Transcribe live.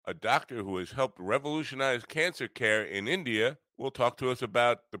A doctor who has helped revolutionize cancer care in India will talk to us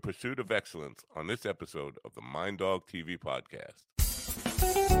about the pursuit of excellence on this episode of the Mind Dog TV podcast.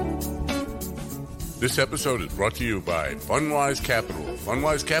 This episode is brought to you by Fundwise Capital.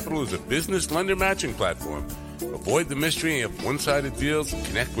 Fundwise Capital is a business lender matching platform. Avoid the mystery of one-sided deals and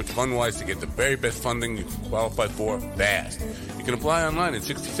connect with Fundwise to get the very best funding you can qualify for fast. You can apply online in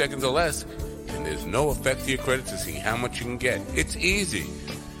 60 seconds or less, and there's no effect to your credit to see how much you can get. It's easy.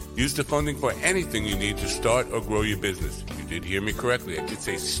 Use the funding for anything you need to start or grow your business. You did hear me correctly. I did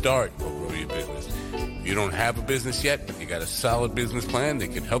say start or grow your business. If you don't have a business yet, but you got a solid business plan, they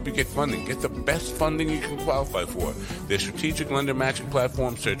can help you get funding. Get the best funding you can qualify for. Their strategic lender matching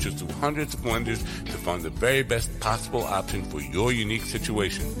platform searches through hundreds of lenders to find the very best possible option for your unique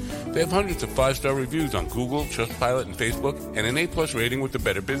situation. They have hundreds of 5-star reviews on Google, Trustpilot, and Facebook, and an A+ rating with the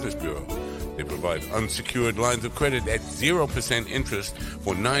Better Business Bureau. They provide unsecured lines of credit at 0% interest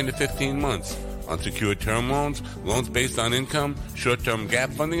for 9 to 15 months. Unsecured term loans, loans based on income, short-term gap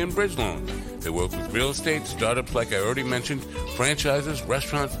funding, and bridge loans. They work with real estate, startups like I already mentioned, franchises,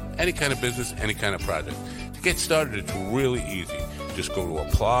 restaurants, any kind of business, any kind of project. To get started, it's really easy. Just go to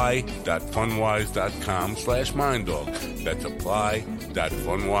apply.fundwise.com/minddog. That's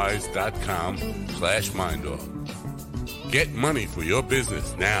apply.fundwise.com/minddog. Get money for your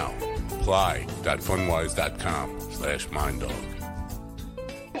business now. Apply.fundwise.com/minddog.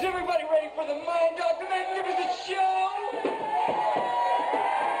 Is everybody ready for the Mind Dog, the magnificent show?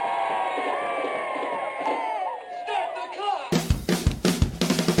 Start the clock!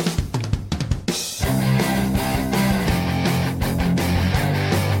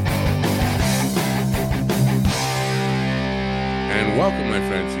 And welcome, my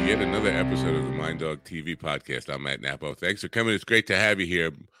friends, to yet another episode of the Mind Dog TV podcast. I'm Matt Napo. Thanks for coming. It's great to have you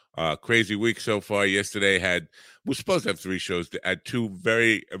here. Crazy week so far. Yesterday we're supposed to have 3 shows. Had 2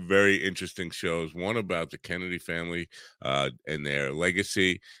 very, very interesting shows. One about the Kennedy family and their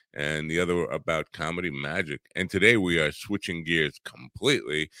legacy, and the other about comedy magic. And today we are switching gears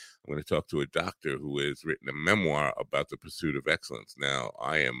completely. I'm going to talk to a doctor who has written a memoir about the pursuit of excellence. Now,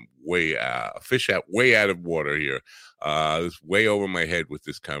 I am way out of water here. It's way over my head with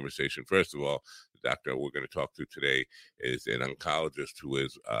this conversation. First of all, the doctor we're going to talk to today is an oncologist who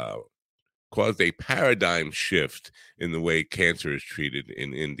has caused a paradigm shift in the way cancer is treated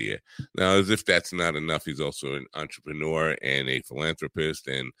in India. Now, as if that's not enough, he's also an entrepreneur and a philanthropist,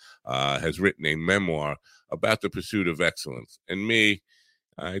 and has written a memoir about the pursuit of excellence. And me,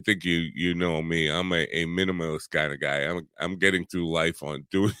 I think you know me. I'm a minimalist kind of guy. I'm getting through life on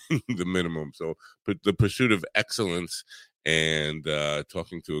doing the minimum. So, but the pursuit of excellence and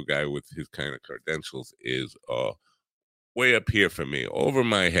talking to a guy with his kind of credentials is way up here for me, over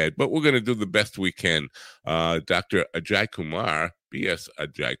my head. But we're going to do the best we can. Dr. Ajay Kumar, B.S.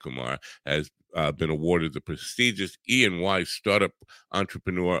 Ajay Kumar, has been awarded the prestigious E&Y Startup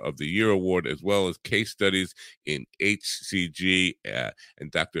Entrepreneur of the Year Award, as well as case studies in HCG.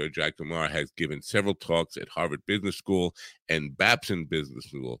 And Dr. Ajay Kumar has given several talks at Harvard Business School and Babson Business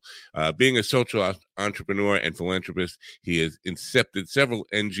School. Being a social entrepreneur and philanthropist, he has incepted several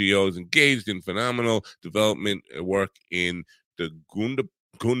NGOs, engaged in phenomenal development work in the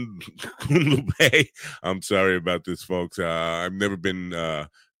Gundlupay. I'm sorry about this, folks. I've never been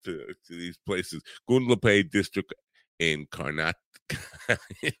to these places. Gundlupay district in Karnataka.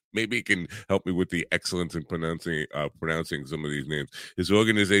 Maybe he can help me with the excellence in pronouncing some of these names. His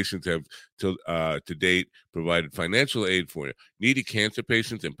organizations have to date provided financial aid for needy cancer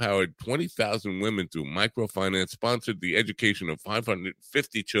patients, empowered 20,000 women through microfinance, sponsored the education of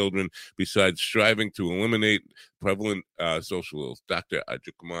 550 children, besides striving to eliminate prevalent social ills. Dr.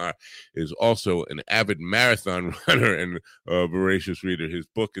 Ajay Kumar is also an avid marathon runner and voracious reader. His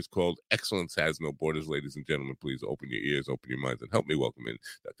book is called Excellence Has No Borders. Ladies and gentlemen, please open your ears, open your minds, and help me welcome in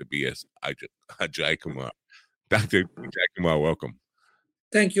Dr. B.S. Ajay Kumar. Dr. Ajay Kumar, welcome.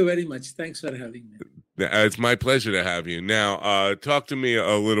 Thank you very much. Thanks for having me. It's my pleasure to have you. Now, talk to me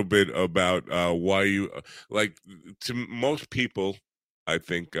a little bit about why you, to most people, I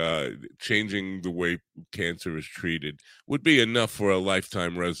think changing the way cancer is treated would be enough for a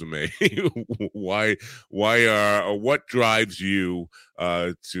lifetime resume. What drives you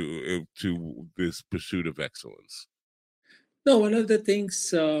to this pursuit of excellence? No, one of the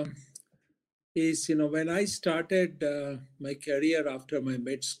things is, when I started my career after my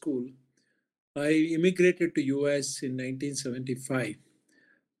med school, I immigrated to US in 1975.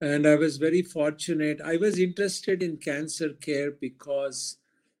 And I was very fortunate. I was interested in cancer care because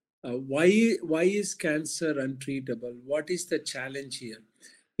why is cancer untreatable? What is the challenge here?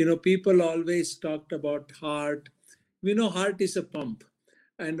 People always talked about heart. We know heart is a pump.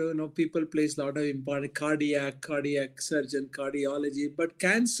 and people place a lot of important cardiac surgeon, cardiology. But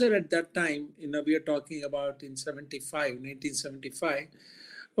cancer at that time, we are talking about in 1975,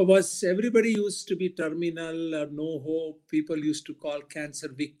 was everybody used to be terminal or no hope. People used to call cancer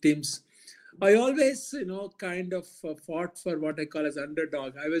victims. I always, kind of fought for what I call as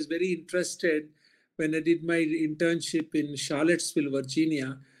underdog. I was very interested when I did my internship in Charlottesville,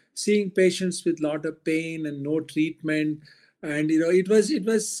 Virginia, seeing patients with a lot of pain and no treatment. And it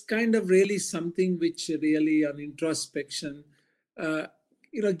was kind of really something which really on introspection, uh,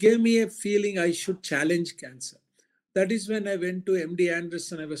 gave me a feeling I should challenge cancer. That is when I went to MD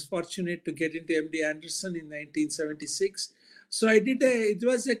Anderson. I was fortunate to get into MD Anderson in 1976. So it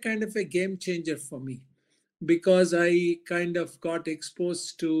was a kind of a game changer for me because I kind of got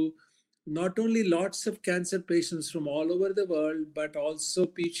exposed to not only lots of cancer patients from all over the world, but also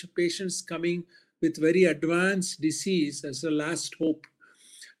patients coming with very advanced disease as a last hope.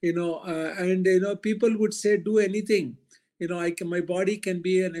 And people would say, do anything. My body can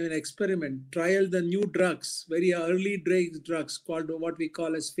be an experiment. Trial the new drugs, very early drugs called what we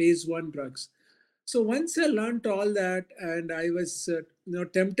call as phase 1 drugs. So once I learned all that, and I was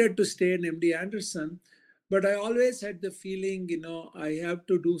tempted to stay in MD Anderson, but I always had the feeling, I have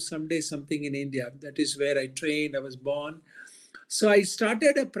to do someday something in India. That is where I trained. I was born. So I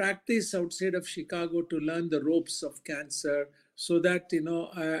started a practice outside of Chicago to learn the ropes of cancer, so that,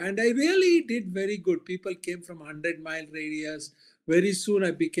 and I really did very good. People came from 100-mile radius. Very soon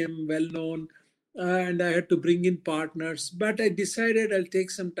I became well known, and I had to bring in partners. But I decided I'll take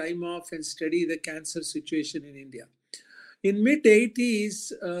some time off and study the cancer situation in India. In mid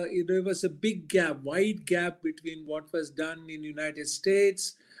 80s, there was a big gap, wide gap between what was done in United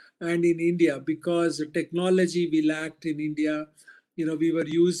States and in India, because the technology we lacked in India. We were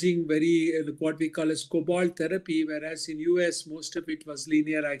using very what we call as cobalt therapy, whereas in US most of it was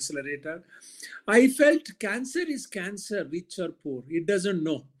linear accelerator. I felt cancer is cancer, rich or poor. It doesn't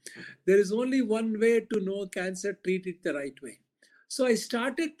know. There is only one way to know cancer: treat it the right way. So I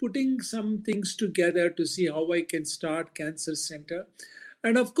started putting some things together to see how I can start cancer center.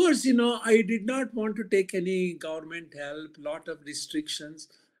 And of course, I did not want to take any government help, lot of restrictions.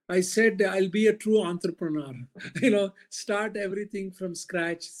 I said I'll be a true entrepreneur, start everything from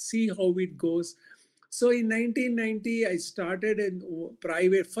scratch, see how it goes. So in 1990, I started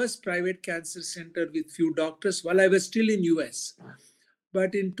a first private cancer center with few doctors while I was still in US.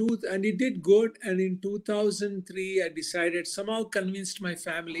 But and it did good. And in 2003, I decided, somehow convinced my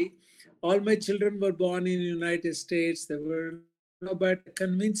family. All my children were born in the United States. They were, but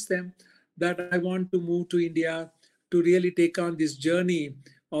convinced them that I want to move to India to really take on this journey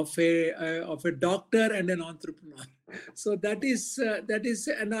of a doctor and an entrepreneur. So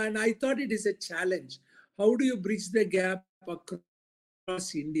and I thought it is a challenge. How do you bridge the gap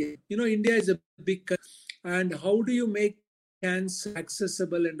across India? India is a big country, and how do you make cancer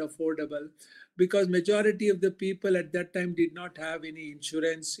accessible and affordable? Because majority of the people at that time did not have any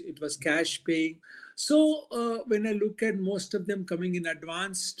insurance. It was cash paying. So when I look at most of them coming in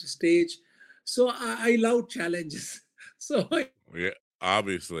advanced stage, so I love challenges. So Yeah,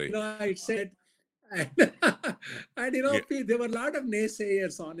 obviously. I said, and, and Yeah. there were a lot of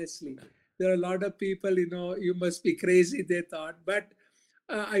naysayers, honestly. There are a lot of people, you must be crazy, they thought. But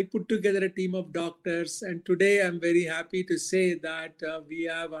I put together a team of doctors, and today I'm very happy to say that we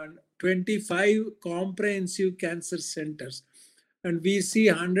have 25 comprehensive cancer centers, and we see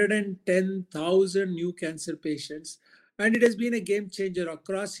 110,000 new cancer patients. And it has been a game changer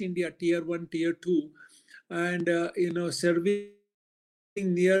across India, tier 1, tier 2, and serving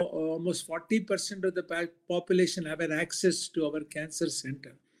near almost 40% of the population have an access to our cancer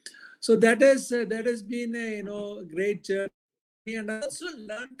center. So that has been a great journey. And I also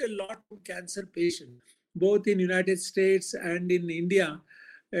learned a lot from cancer patients, both in United States and in India.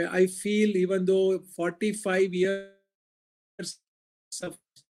 I feel even though 45 years of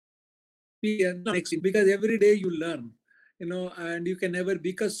experience, because every day you learn, and you can never,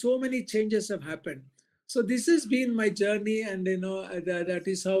 because so many changes have happened. So this has been my journey, and that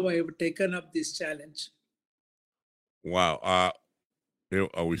is how I have taken up this challenge. Wow.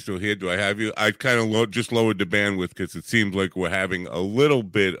 Are we still here? Do I have you? I kind of just lowered the bandwidth because it seems like we're having a little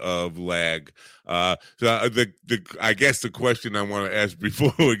bit of lag. I guess the question I want to ask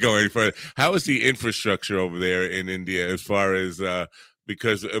before we go any further: how is the infrastructure over there in India as far as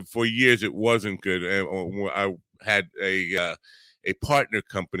because for years it wasn't good. I had a partner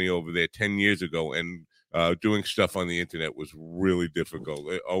company over there 10 years ago, and doing stuff on the internet was really difficult.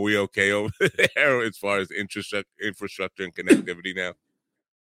 Are we okay over there as far as infrastructure and connectivity now?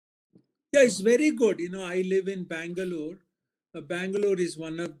 Yeah, it's very good. I live in Bangalore, Bangalore is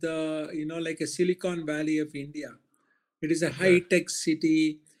one of the, like a Silicon Valley of India. It is a Okay. high-tech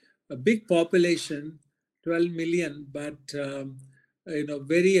city, a big population, 12 million, but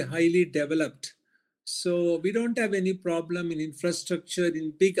very highly developed. So we don't have any problem in infrastructure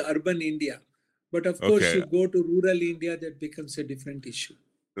in big urban India. But of course, Okay. you go to rural India, that becomes a different issue.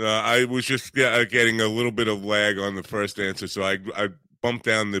 I was just getting a little bit of lag on the first answer, so I bumped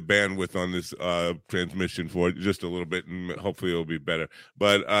down the bandwidth on this transmission for just a little bit, and hopefully it'll be better.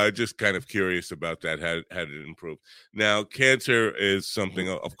 But just kind of curious about that. How did it improve? Now, cancer is something,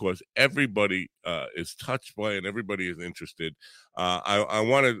 of course, everybody is touched by, and everybody is interested. I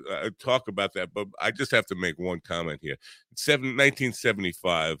want to talk about that, but I just have to make one comment here.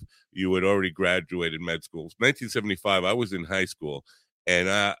 1975, you had already graduated med schools. 1975, I was in high school. And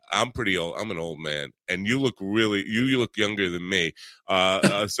I'm pretty old. I'm an old man, and you look you look younger than me.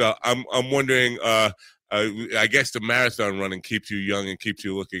 So I'm wondering. I guess the marathon running keeps you young and keeps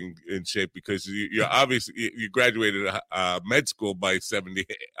you looking in shape because you're obviously you graduated med school by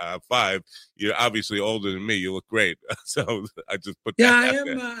 75. You're obviously older than me. You look great. So I just put that out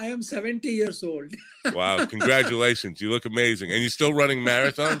there. I am 70 years old. Wow! Congratulations. You look amazing, and you're still running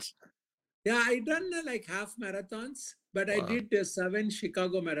marathons. Yeah, I done like half marathons, but I did 7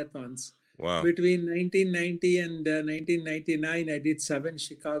 Chicago marathons. Wow. Between 1990 and 1999, I did 7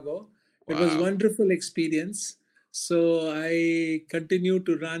 Chicago. It was a wonderful experience. So I continue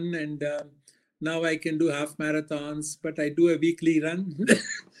to run, and now I can do half marathons, but I do a weekly run,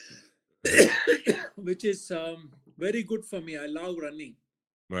 which is very good for me. I love running.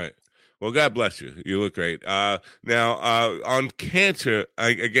 Right. Well, God bless you. You look great. Now, on cancer,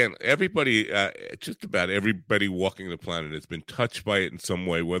 again, everybody, just about everybody walking the planet has been touched by it in some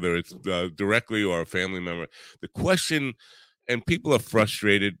way, whether it's directly or a family member. The question, and people are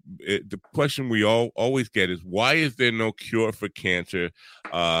frustrated. The question we always get is, why is there no cure for cancer?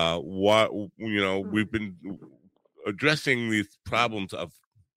 We've been addressing these problems of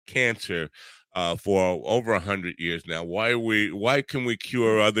cancer for over 100 years now. Why can we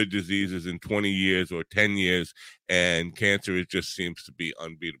cure other diseases in 20 years or 10 years, and cancer just seems to be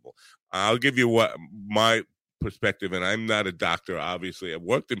unbeatable? I'll give you what my perspective, and I'm not a doctor, obviously. I've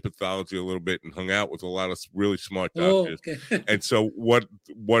worked in pathology a little bit and hung out with a lot of really smart doctors. And so what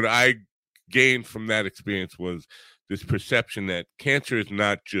I gained from that experience was this perception that cancer is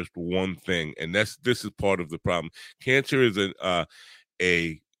not just one thing, and this is part of the problem. Cancer is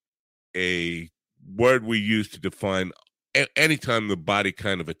a word we use to define anytime the body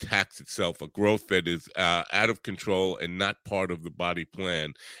kind of attacks itself, a growth that is out of control and not part of the body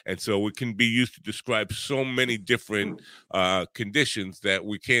plan. And so it can be used to describe so many different conditions that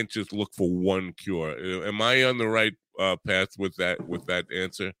we can't just look for one cure. Am I on the right path with that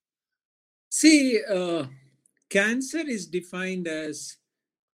answer? See, cancer is defined as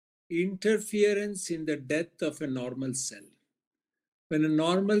interference in the death of a normal cell. When a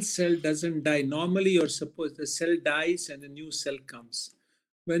normal cell doesn't die, normally you're supposed the cell dies and a new cell comes.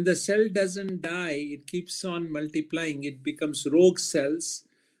 When the cell doesn't die, it keeps on multiplying. It becomes rogue cells,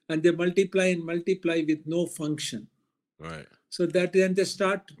 and they multiply and multiply with no function. Right. So that then they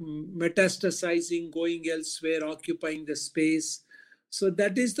start metastasizing, going elsewhere, occupying the space. So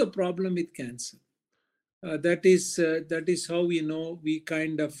that is the problem with cancer. That is how we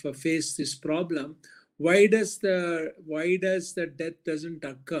kind of face this problem. Why does the death doesn't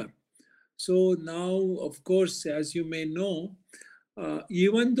occur? So now, of course, as you may know,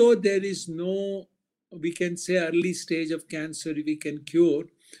 even though there is no, we can say, early stage of cancer we can cure,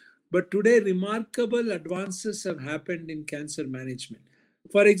 but today remarkable advances have happened in cancer management.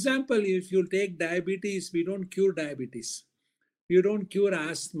 For example, if you take diabetes, we don't cure diabetes. You don't cure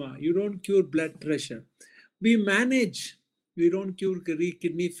asthma. You don't cure blood pressure. We manage. We don't cure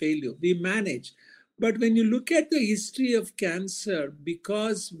kidney failure. We manage. But when you look at the history of cancer,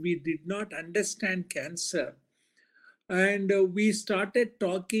 because we did not understand cancer, and we started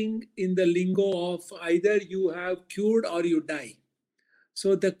talking in the lingo of either you have cured or you die.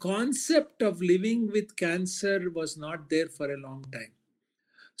 So the concept of living with cancer was not there for a long time.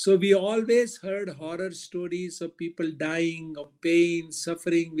 So we always heard horror stories of people dying of pain,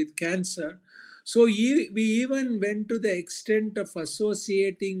 suffering with cancer. So we even went to the extent of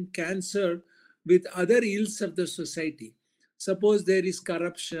associating cancer with other ills of the society. Suppose there is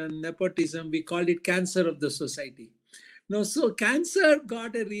corruption, nepotism, we call it cancer of the society. No, so cancer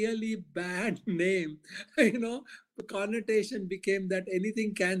got a really bad name. The connotation became that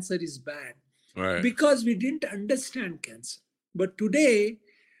anything cancer is bad. Right. Because we didn't understand cancer. But today,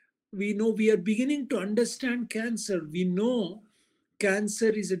 we know we are beginning to understand cancer. We know cancer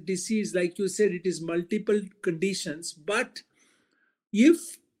is a disease, like you said, it is multiple conditions, but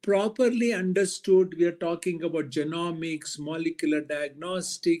If properly understood, we are talking about genomics, molecular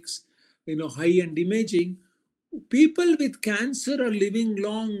diagnostics, high-end imaging. People with cancer are living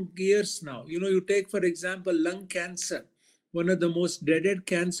long years now. You take, for example, lung cancer, one of the most dreaded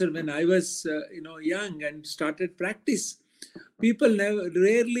cancer when I was, young and started practice. People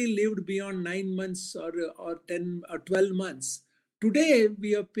rarely lived beyond 9 months or 10 or 12 months. Today,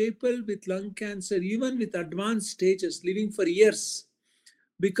 we have people with lung cancer, even with advanced stages, living for years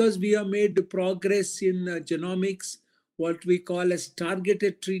because we have made progress in genomics, what we call as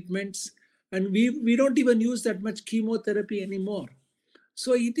targeted treatments, and we don't even use that much chemotherapy anymore.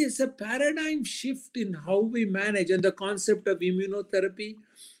 So it is a paradigm shift in how we manage and the concept of immunotherapy.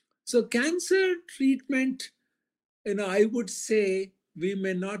 So cancer treatment, I would say we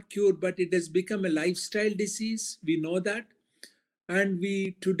may not cure, but it has become a lifestyle disease. We know that. And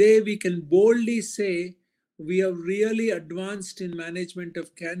we today we can boldly say we have really advanced in management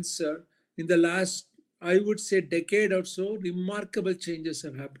of cancer in the last, I would say, decade or so. Remarkable changes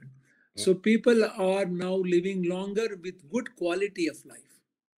have happened. So people are now living longer with good quality of life.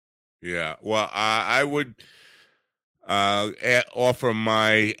 Yeah. Well, I would offer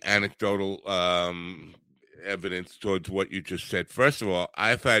my anecdotal evidence towards what you just said. First of all,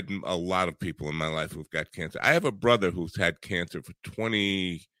 I've had a lot of people in my life who've got cancer. I have a brother who's had cancer for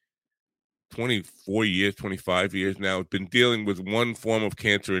 24 years, 25 years now, been dealing with one form of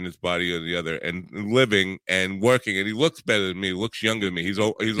cancer in his body or the other, and living and working. And he looks better than me. He looks younger than me. He's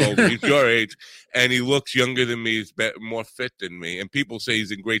older. He's your age, and he looks younger than me. He's more fit than me. And people say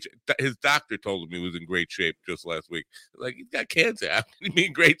he's in great shape. His doctor told him he was in great shape just last week. Like, he's got cancer. How can he be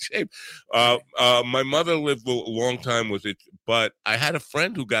in great shape? My mother lived a long time with it, but I had a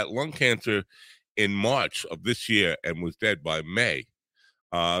friend who got lung cancer in March of this year and was dead by May.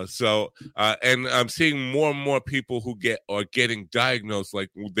 And I'm seeing more and more people who are getting diagnosed, like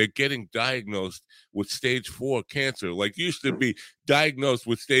they're getting diagnosed with stage 4 cancer. Like, used to be diagnosed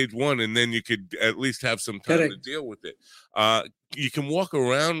with stage 1, and then you could at least have some time to deal with it. You can walk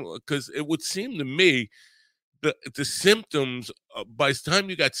around, because it would seem to me the symptoms, by the time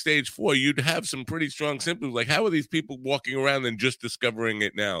you got stage 4, you'd have some pretty strong symptoms. Like, how are these people walking around and just discovering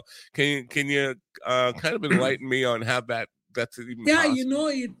it now? Can you kind of enlighten me on how that's even possible?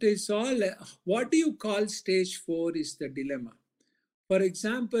 It is all, what do you call stage 4 is the dilemma. For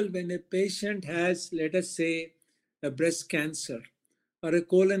example, when a patient has, let us say, a breast cancer or a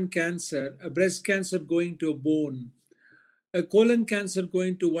colon cancer, a breast cancer going to a bone, a colon cancer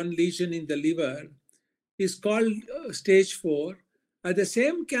going to one lesion in the liver, is called stage 4. The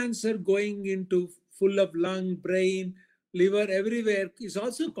same cancer going into full of lung, brain, liver, everywhere is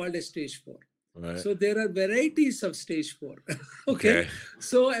also called a stage 4. Right. So there are varieties of stage 4. Okay.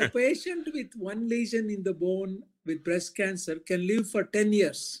 So a patient with one lesion in the bone with breast cancer can live for 10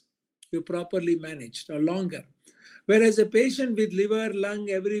 years if properly managed, or longer. Whereas a patient with liver, lung,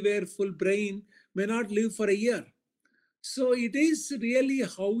 everywhere, full brain may not live for a year. So it is really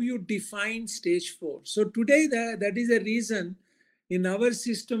how you define stage 4. So today that is a reason in our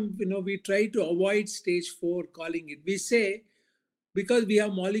system, we try to avoid stage 4 calling it. We say, because we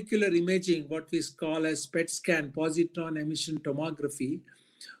have molecular imaging, what we call as PET scan, positron emission tomography,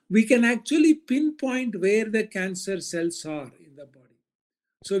 we can actually pinpoint where the cancer cells are in the body.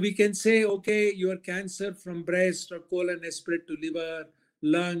 So we can say, okay, your cancer from breast or colon has spread to liver,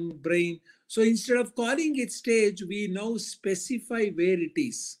 lung, brain. So instead of calling it stage, we now specify where it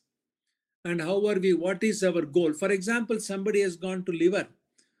is and what is our goal. For example, somebody has gone to liver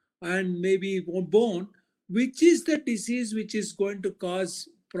and maybe bone, which is the disease which is going to cause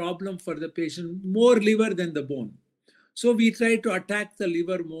problem for the patient, more liver than the bone. So we try to attack the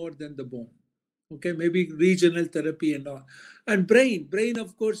liver more than the bone. Okay, maybe regional therapy and all. And brain,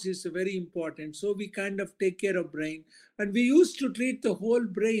 of course, is very important. So we kind of take care of brain. And we used to treat the whole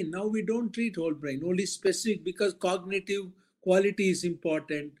brain. Now we don't treat whole brain, only specific, because cognitive quality is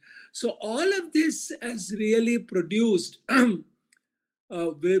important. So all of this has really produced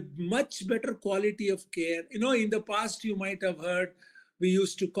with much better quality of care. In the past, you might have heard we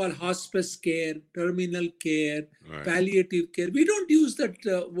used to call hospice care, terminal care, right, palliative care. We don't use that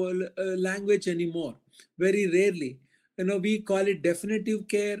language anymore, very rarely. We call it definitive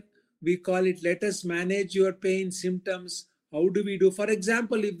care. We call it, let us manage your pain symptoms. How do we do? For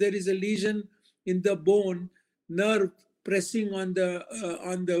example, if there is a lesion in the bone, nerve pressing on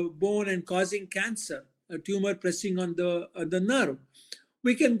the bone and causing cancer, a tumor pressing on the nerve,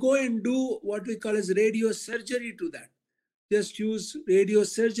 we can go and do what we call as radiosurgery to that. Just use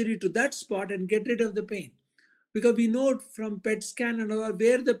radiosurgery to that spot and get rid of the pain. Because we know from PET scan and all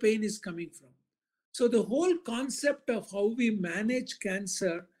where the pain is coming from. So the whole concept of how we manage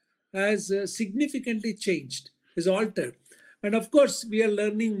cancer has significantly changed, is altered. And of course, we are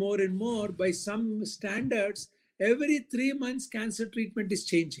learning more and more. By some standards, every 3 months, cancer treatment is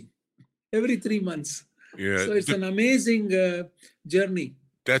changing. Every 3 months. Yeah, So it's an amazing journey.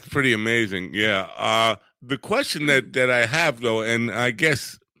 that's pretty amazing. Yeah. The question that I have though, and I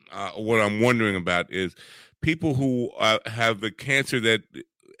guess what I'm wondering about is people who have the cancer that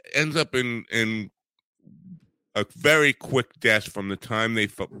ends up in a very quick death from the time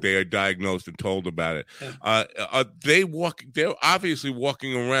they are diagnosed and told about it. Yeah. Are they walking? They're obviously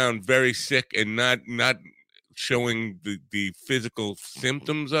walking around very sick and not showing the physical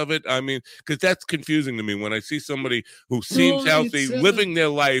symptoms of it. I mean, because that's confusing to me when I see somebody who seems healthy, living their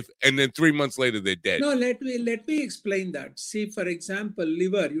life, and then 3 months later they're dead. No, let me explain that. See, for example,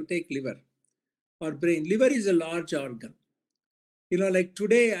 liver. You take liver or brain. Liver is a large organ. Like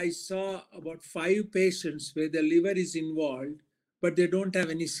today, I saw about 5 patients where the liver is involved, but they don't have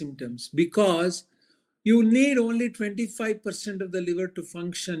any symptoms because you need only 25% of the liver to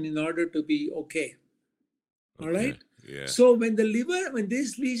function in order to be okay. All right. Yeah. So when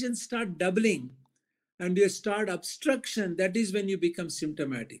these lesions start doubling and you start obstruction, that is when you become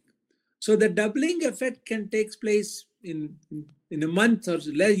symptomatic. So the doubling effect can take place in a month or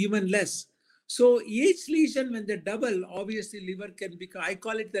even less. So each lesion, when they double, obviously liver can become, I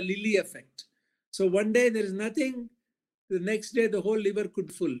call it the Lilly effect. So one day there is nothing, the next day the whole liver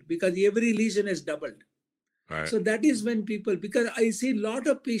could full because every lesion has doubled. Right. So that is when people, because I see a lot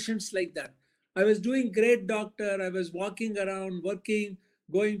of patients like that. I was doing great, doctor. I was walking around, working,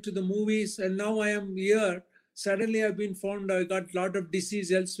 going to the movies, and now I am here. Suddenly I've been found I got a lot of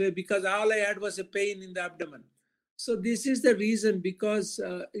disease elsewhere because all I had was a pain in the abdomen. So this is the reason, because,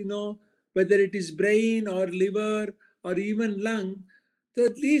 whether it is brain or liver or even lung,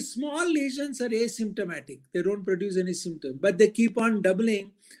 these small lesions are asymptomatic. They don't produce any symptom, but they keep on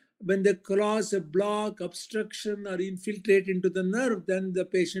doubling. When they cause a block, obstruction, or infiltrate into the nerve, then the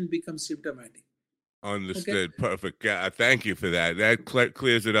patient becomes symptomatic. Understood. Okay. Perfect. Yeah, thank you for that. That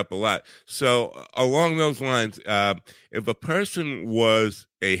clears it up a lot. So along those lines, if a person was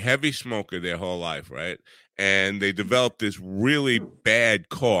a heavy smoker their whole life, right, and they developed this really bad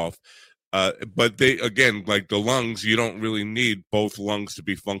cough, but they, again, like the lungs, you don't really need both lungs to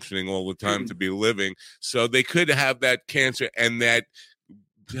be functioning all the time to be living. So they could have that cancer, and that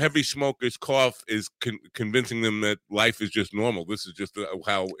heavy smokers' cough is convincing them that life is just normal. This is just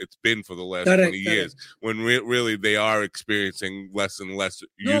how it's been for the last 20 years, when really they are experiencing less and less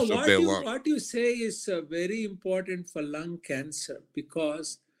use of their lungs. What you say is very important for lung cancer,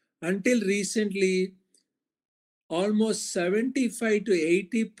 because until recently, almost 75 to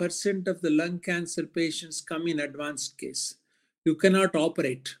 80% of the lung cancer patients come in advanced case. You cannot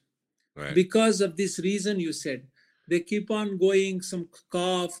operate. Right. Because of this reason you said. They keep on going, some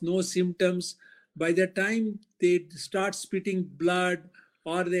cough, no symptoms. By the time they start spitting blood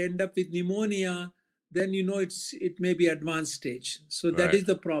or they end up with pneumonia, then it may be advanced stage. So that is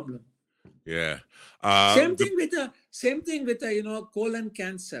the problem. Yeah. Same thing with colon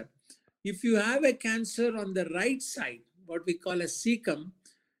cancer. If you have a cancer on the right side, what we call a cecum,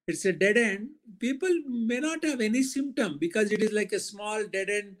 it's a dead end. People may not have any symptom because it is like a small dead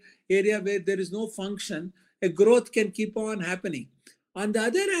end area where there is no function. A growth can keep on happening. On the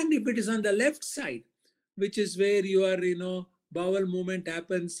other hand, if it is on the left side, which is where your bowel movement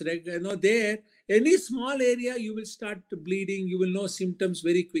happens, there, any small area, you will start bleeding, you will know symptoms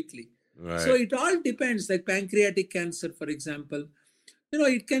very quickly. Right. So it all depends, like pancreatic cancer, for example.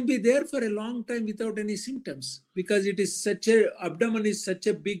 It can be there for a long time without any symptoms because abdomen is such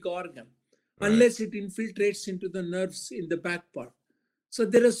a big organ, right, unless it infiltrates into the nerves in the back part. So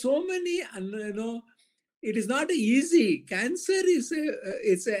there are so many, it is not easy. Cancer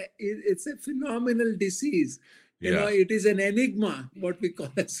is a phenomenal disease. It is an enigma, what we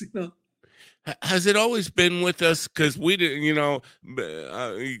call it, Has it always been with us? Because we didn't,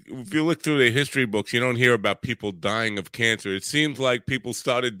 if you look through the history books, you don't hear about people dying of cancer. It seems like people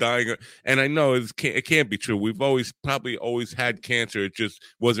started dying, and I know it can't be true. We've probably always had cancer. It just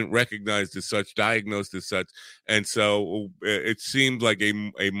wasn't recognized as such, diagnosed as such, and so it seemed like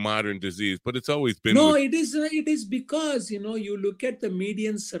a modern disease. But it's always been. No, it is because you look at the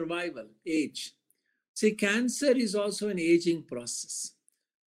median survival age. See, cancer is also an aging process.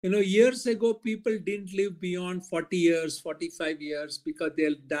 Years ago, people didn't live beyond 40 years, 45 years because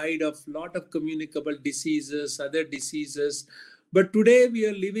they died of a lot of communicable diseases, other diseases. But today we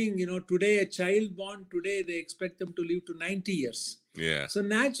are living, today a child born today, they expect them to live to 90 years. Yeah. So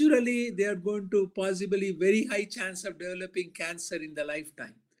naturally, they are going to possibly very high chance of developing cancer in the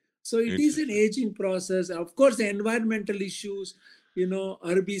lifetime. So it is an aging process. Of course, the environmental issues,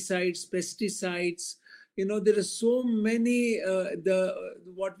 herbicides, pesticides, there are so many,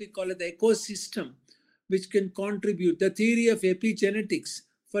 what we call it, the ecosystem, which can contribute. The theory of epigenetics.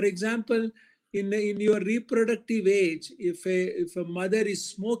 For example, in your reproductive age, if a mother is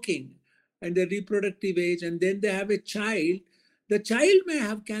smoking and the reproductive age, and then they have a child, the child may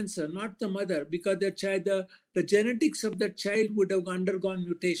have cancer, not the mother, because the genetics of the child would have undergone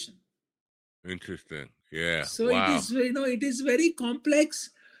mutation. Interesting. Yeah. So wow. it is, it is very complex,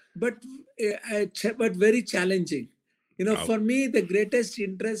 but very challenging. For me, the greatest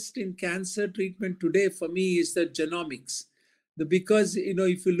interest in cancer treatment today for me is the genomics. Because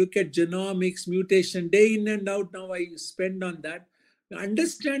if you look at genomics, mutation, day in and out, now I spend on that,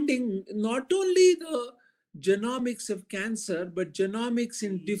 understanding not only the genomics of cancer, but genomics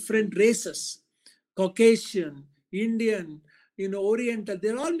in different races, Caucasian, Indian, Oriental,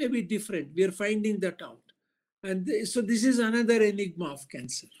 they're all maybe different. We are finding that out. And so this is another enigma of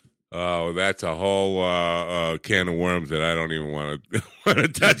cancer. Oh, that's a whole can of worms that I don't even want to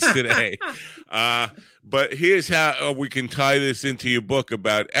touch today. But here's how we can tie this into your book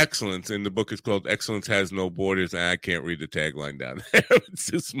about excellence. And the book is called Excellence Has No Borders. And I can't read the tagline down there. It's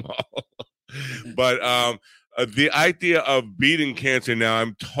too small. But the idea of beating cancer now,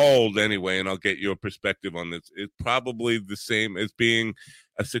 I'm told anyway, and I'll get your perspective on this, is probably the same as being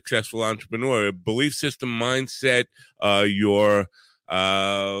a successful entrepreneur. A belief system, mindset, your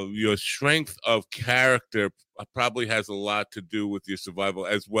strength of character probably has a lot to do with your survival,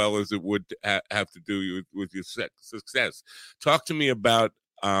 as well as it would have to do with your success. Talk to me about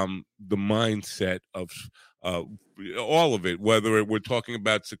the mindset of all of it, whether we're talking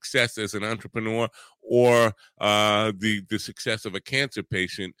about success as an entrepreneur or the success of a cancer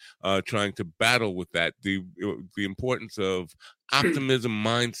patient trying to battle with that, the importance of optimism,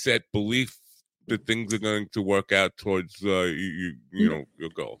 mindset, belief that things are going to work out towards your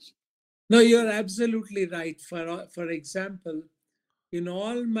goals. No, you're absolutely right. For example, in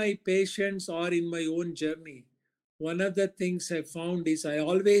all my patients or in my own journey, one of the things I found is I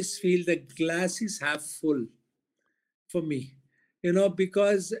always feel the glass is half full for me,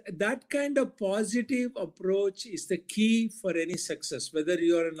 because that kind of positive approach is the key for any success, whether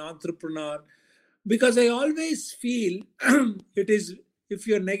you're an entrepreneur. Because I always feel it is, if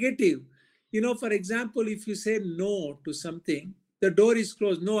you're negative, for example, if you say no to something, the door is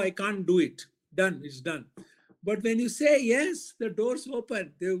closed. No, I can't do it. Done, it's done. But when you say yes, the door's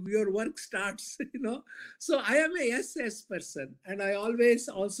open, your work starts, So I am a yes person. And I always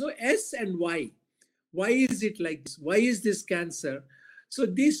also S and Y. Why is it like this? Why is this cancer? So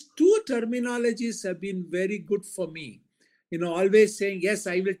these two terminologies have been very good for me. Always saying, yes,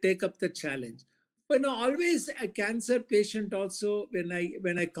 I will take up the challenge. But always a cancer patient also, when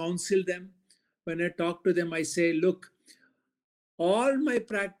I counsel them, when I talk to them, I say, look, all my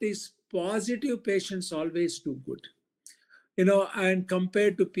practice, positive patients always do good, and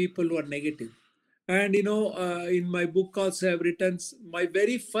compared to people who are negative. And, in my book also, I've written my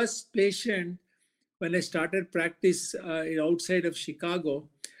very first patient when I started practice outside of Chicago.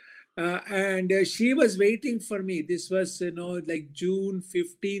 And she was waiting for me. This was, like June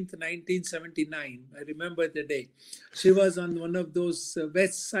 15th, 1979. I remember the day. She was on one of those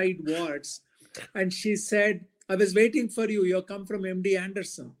West Side wards. And she said, I was waiting for you. You come from MD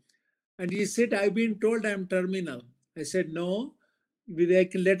Anderson. And he said, I've been told I'm terminal. I said, no,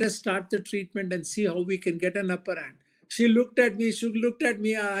 let us start the treatment and see how we can get an upper hand. She looked at me,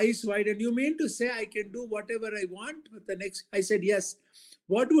 eyes wide. And you mean to say I can do whatever I want with the next? I said, yes.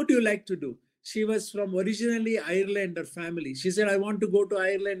 What would you like to do? She was from originally Ireland, her family. She said, I want to go to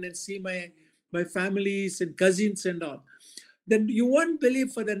Ireland and see my families and cousins and all. Then you won't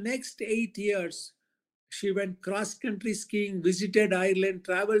believe, for the next 8 years, she went cross-country skiing, visited Ireland,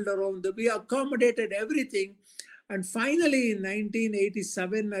 traveled around. We accommodated everything. And finally, in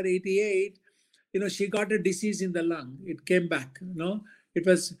 1987 or 88, she got a disease in the lung. It came back, It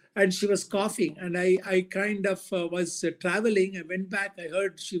was, and she was coughing. And I kind of was traveling. I went back. I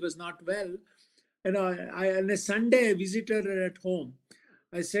heard she was not well. On a Sunday, I visited her at home.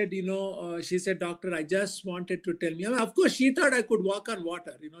 I said, she said, doctor, I just wanted to tell me. Of course, she thought I could walk on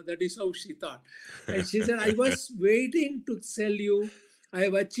water. That is how she thought. And she said, I was waiting to tell you, I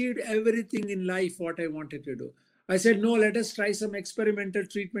have achieved everything in life, what I wanted to do. I said, no, let us try some experimental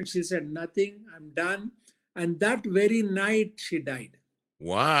treatment. She said, nothing, I'm done. And that very night, she died.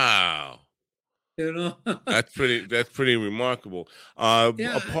 Wow. That's pretty remarkable.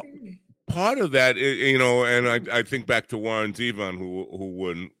 Yeah. part of that, and I think back to Warren Zevon, who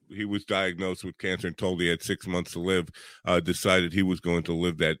when he was diagnosed with cancer and told he had 6 months to live, decided he was going to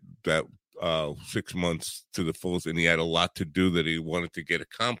live that 6 months to the fullest, and he had a lot to do that he wanted to get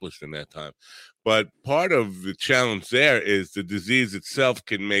accomplished in that time. But part of the challenge there is the disease itself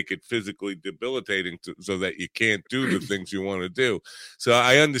can make it physically debilitating so that you can't do the things you want to do. So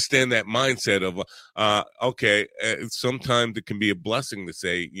I understand that mindset of, sometimes it can be a blessing to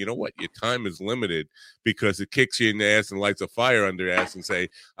say, you know what, your time is limited, because it kicks you in the ass and lights a fire under your ass and say,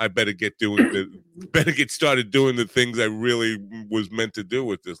 I better get started doing the things I really was meant to do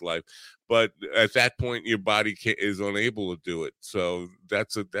with this life. But at that point, your body is unable to do it. So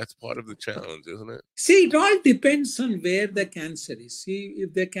that's part of the challenge, isn't it? See, it all depends on where the cancer is. See,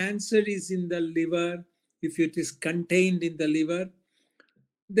 if the cancer is in the liver, if it is contained in the liver,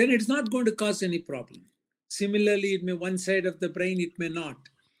 then it's not going to cause any problem. Similarly, it may one side of the brain, it may not.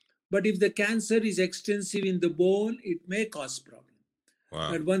 But if the cancer is extensive in the bone, it may cause problem.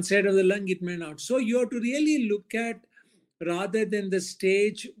 Wow. At one side of the lung, it may not. So you have to really look at, rather than the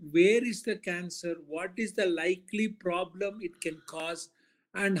stage, where is the cancer, what is the likely problem it can cause,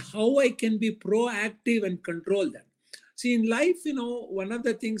 and how I can be proactive and control that. See, in life, one of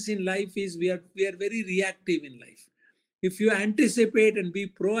the things in life is we are very reactive in life. If you anticipate and be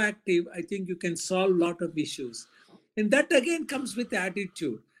proactive, I think you can solve a lot of issues. And that again comes with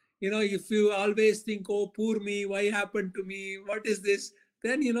attitude. If you always think, oh, poor me, why happened to me, what is this,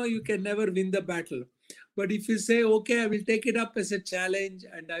 then, you can never win the battle. But if you say, okay, I will take it up as a challenge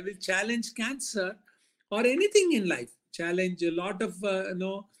and I will challenge cancer or anything in life, challenge a lot of,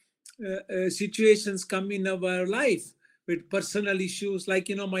 situations come in our life with personal issues. Like,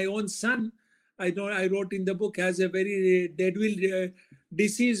 my own son, I wrote in the book, has a very deadly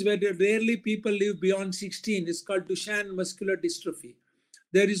disease where rarely people live beyond 16. It's called Duchenne muscular dystrophy.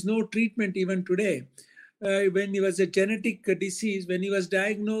 There is no treatment even today. When he was a genetic disease, when he was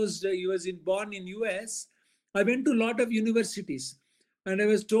diagnosed, he was born in US. I went to a lot of universities and I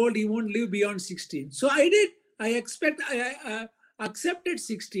was told he won't live beyond 16. So I did. I accepted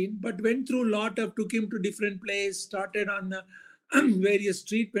 16, but went through a lot of, took him to different places, started on various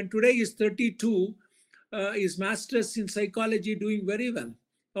treatment. Today he's 32, his master's in psychology, doing very well.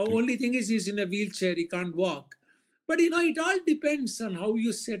 The only thing is he's in a wheelchair, he can't walk. But, it all depends on how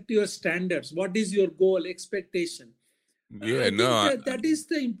you set your standards. What is your goal, expectation? Yeah, that is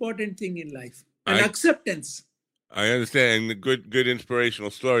the important thing in life. And acceptance. I understand. Good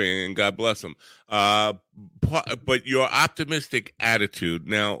inspirational story, and God bless him. But your optimistic attitude,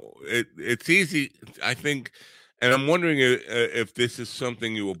 now, it's easy, I think, and I'm wondering if this is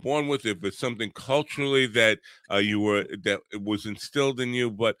something you were born with, if it's something culturally that that was instilled in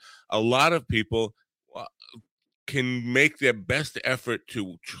you, but a lot of people can make their best effort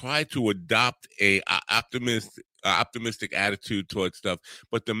to try to adopt a optimistic attitude towards stuff,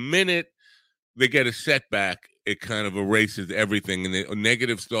 but the minute they get a setback, it kind of erases everything, and the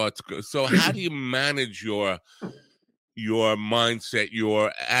negative thoughts. So how do you manage your mindset,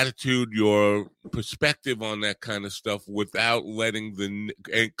 your attitude, your perspective on that kind of stuff without letting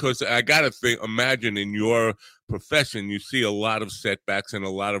because I gotta imagine in your profession, you see a lot of setbacks and a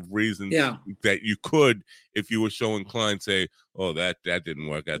lot of reasons that you could, if you were so inclined, say, oh, that didn't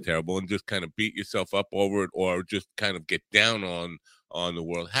work out terrible, and just kind of beat yourself up over it, or just kind of get down on the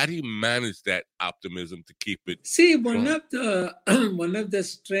world. How do you manage that optimism to keep it? See, one of the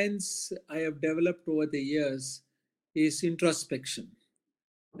strengths I have developed over the years is introspection.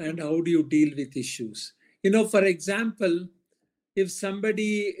 And how do you deal with issues? For example, if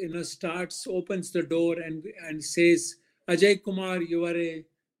somebody opens the door and says, Ajay Kumar, you are a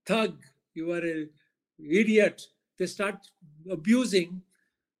thug, you are an idiot, they start abusing,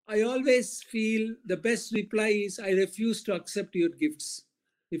 I always feel the best reply is, I refuse to accept your gifts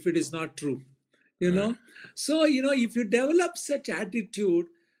if it is not true. So if you develop such attitude,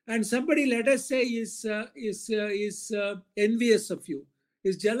 and somebody, let us say, is envious of you,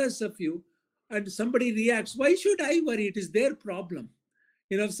 is jealous of you, and somebody reacts, why should I worry? It is their problem.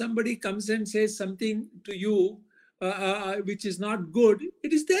 If somebody comes and says something to you which is not good,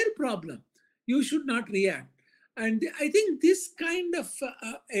 it is their problem. You should not react. And I think this kind of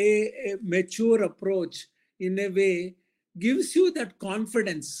a mature approach, in a way, gives you that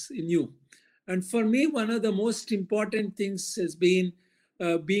confidence in you. And for me, one of the most important things has been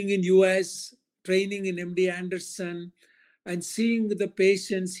being in US, training in MD Anderson, and seeing the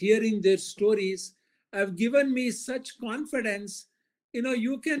patients, hearing their stories, have given me such confidence.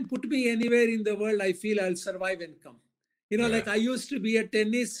 You can put me anywhere in the world, I feel I'll survive and come. Like I used to be a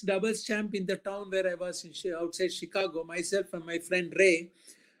tennis doubles champ in the town where I was outside Chicago, myself and my friend Ray.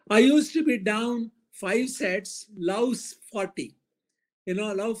 I used to be down 5 sets, love 40,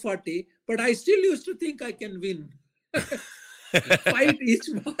 love 40, but I still used to think I can win. Fight each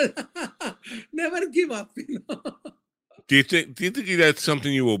ball. Never give up, Do you think that's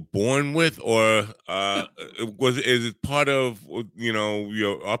something you were born with, or is it part of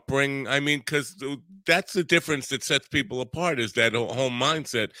your upbringing? I mean, because that's the difference that sets people apart, is that whole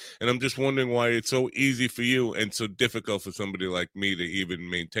mindset. And I'm just wondering why it's so easy for you and so difficult for somebody like me to even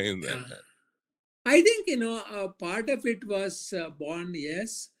maintain that. I think part of it was born,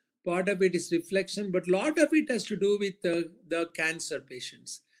 yes. Part of it is reflection, but a lot of it has to do with the cancer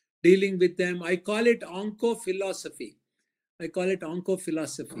patients, dealing with them. I call it onco-philosophy.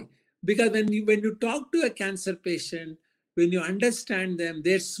 Because when you talk to a cancer patient, when you understand them,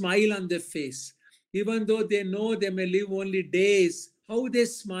 their smile on their face, even though they know they may live only days, how they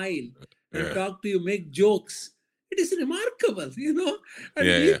smile and talk to you, make jokes. It is remarkable,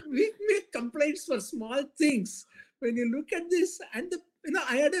 And we make complaints for small things. When you look at this, and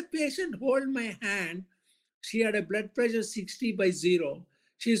I had a patient hold my hand. She had a blood pressure 60/0.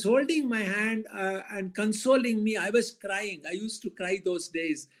 She's holding my hand and consoling me. I was crying. I used to cry those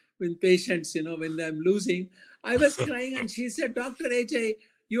days when patients, when I'm losing. I was crying, and she said, Dr. AJ,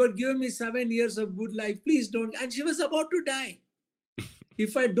 you are giving me 7 years of good life. Please don't. And she was about to die.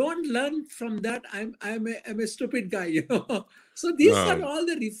 If I don't learn from that, I'm a stupid guy, So these are all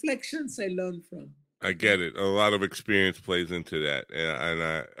the reflections I learned from. I get it. A lot of experience plays into that, and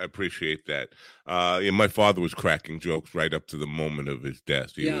I appreciate that. My father was cracking jokes right up to the moment of his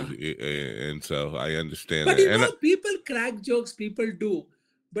death. And so I understand. But people crack jokes, people do,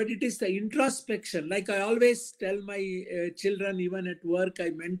 but it is the introspection. Like I always tell my children, even at work, I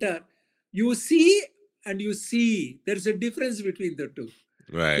mentor. You see and you see. There's a difference between the two.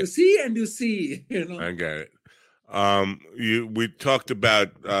 Right. You see and you see. I get it. We talked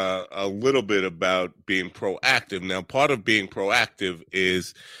about a little bit about being proactive. Now, part of being proactive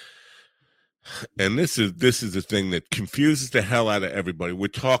is, and this is the thing that confuses the hell out of everybody. We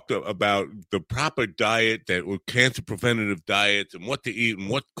talked about the proper diet, that with cancer preventative diets, and what to eat, and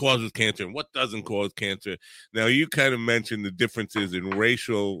what causes cancer, and what doesn't cause cancer. Now, you kind of mentioned the differences in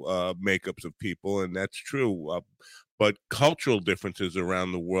racial makeups of people, and that's true. But cultural differences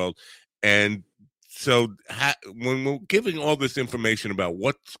around the world, and so when we're giving all this information about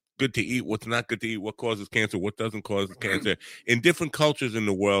what's good to eat, what's not good to eat, what causes cancer, what doesn't cause cancer, in different cultures in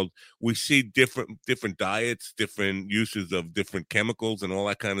the world, we see different diets, different uses of different chemicals and all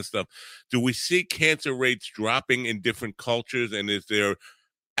that kind of stuff. Do we see cancer rates dropping in different cultures? And is there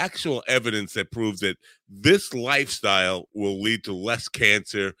actual evidence that proves that this lifestyle will lead to less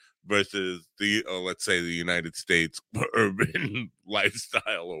cancer versus the, let's say, the United States urban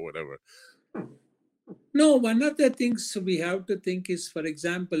lifestyle or whatever? No, one of the things we have to think is, for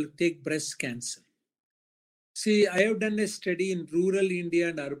example, take breast cancer. See, I have done a study in rural India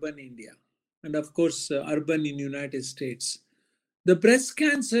and urban India, and of course, urban in United States. The breast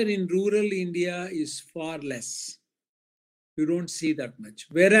cancer in rural India is far less. You don't see that much.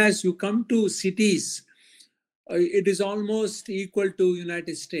 Whereas you come to cities, it is almost equal to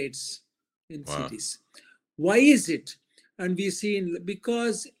United States in cities. Why is it? And we see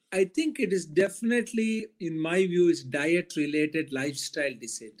because I think it is definitely, in my view, is diet-related lifestyle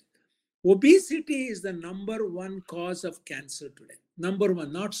disease. Obesity is the number one cause of cancer today. Number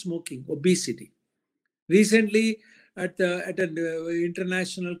one, not smoking, obesity. Recently, at an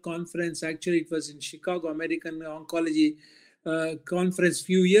international conference, actually it was in Chicago, American Oncology conference a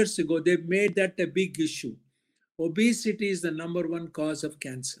few years ago, they made that a big issue. Obesity is the number one cause of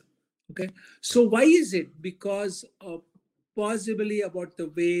cancer. Okay, so why is it? Because of possibly about the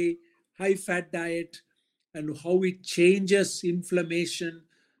way high-fat diet and how it changes inflammation.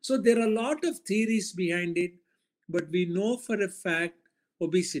 So there are a lot of theories behind it, but we know for a fact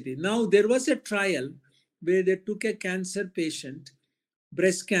obesity. Now, there was a trial where they took a cancer patient,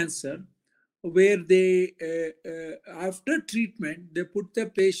 breast cancer, where they, after treatment, they put the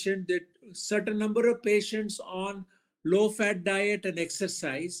patient, that certain number of patients on low-fat diet and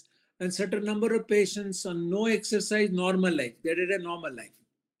exercise, and certain number of patients on no exercise, normal life. They did a normal life,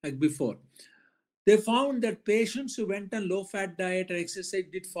 like before. They found that patients who went on low-fat diet and exercise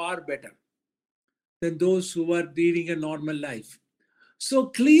did far better than those who were leading a normal life. So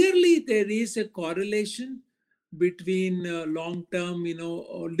clearly there is a correlation between long-term,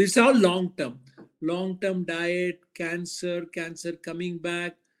 this is all long-term diet, cancer coming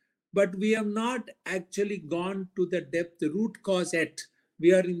back, but we have not actually gone to the depth, the root cause yet.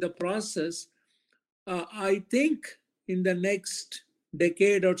 We are in the process. I think in the next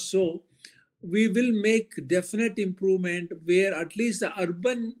decade or so, we will make definite improvement where at least the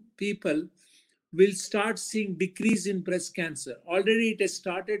urban people will start seeing decrease in breast cancer. Already it has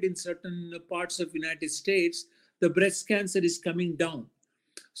started in certain parts of United States. The breast cancer is coming down.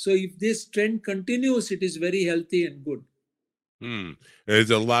 So if this trend continues, it is very healthy and good. There's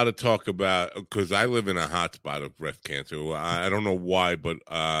a lot of talk about, because I live in a hotspot of breast cancer. Well, I don't know why, but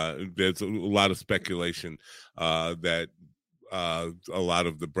there's a lot of speculation that a lot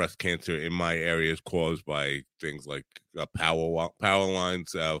of the breast cancer in my area is caused by things like power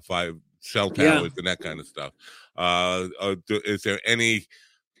lines, cell towers, and that kind of stuff. Is there any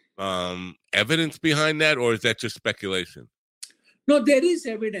evidence behind that, or is that just speculation? No, there is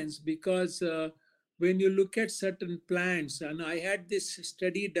evidence because when you look at certain plants, and I had this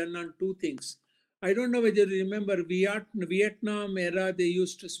study done on two things. I don't know whether you remember Vietnam era, they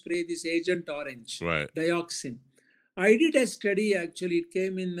used to spray this Agent Orange, right, dioxin. I did a study, actually, it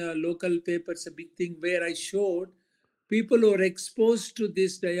came in local papers, a big thing, where I showed people who were exposed to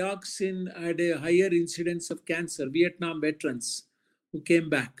this dioxin had a higher incidence of cancer, Vietnam veterans who came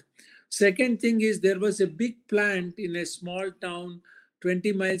back. Second thing is there was a big plant in a small town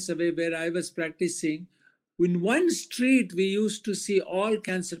 20 miles away where I was practicing. In one street, we used to see all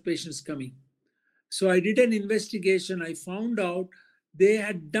cancer patients coming. So I did an investigation. I found out they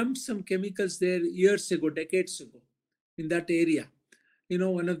had dumped some chemicals there years ago, decades ago, in that area.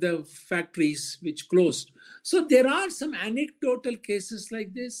 One of the factories which closed. So there are some anecdotal cases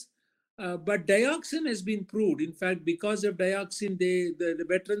like this. But dioxin has been proved. In fact, because of dioxin, the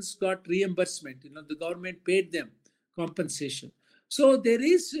veterans got reimbursement. The government paid them compensation. So there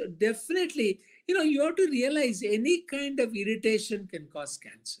is definitely, you have to realize any kind of irritation can cause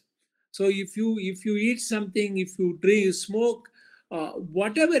cancer. So if you eat something, if you drink, smoke,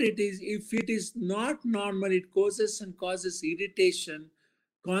 whatever it is, if it is not normal, it causes irritation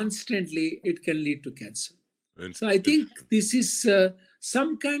constantly, it can lead to cancer. So I think this is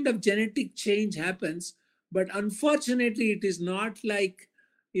some kind of genetic change happens, but unfortunately, it is not like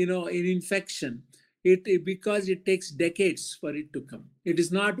an infection. Because it takes decades for it to come. It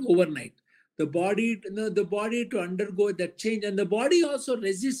is not overnight. The body to undergo that change, and the body also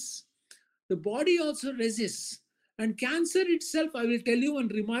resists. And cancer itself, I will tell you one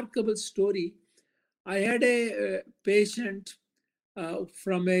remarkable story. I had a patient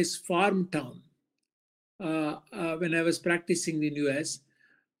from a farm town. When I was practicing in US,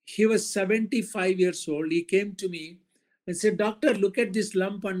 he was 75 years old. He came to me and said, "Doctor, look at this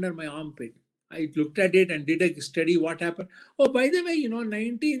lump under my armpit." I looked at it and did a study. What happened? Oh, by the way,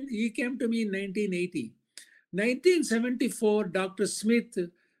 he came to me in 1980. 1974, Dr. Smith,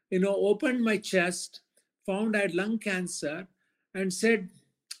 opened my chest, found I had lung cancer, and said,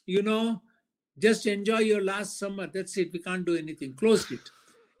 just enjoy your last summer. That's it. We can't do anything. Closed it.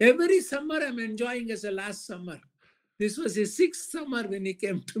 Every summer I'm enjoying as a last summer. This was his sixth summer when he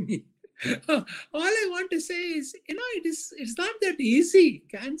came to me. All I want to say is, it's not that easy.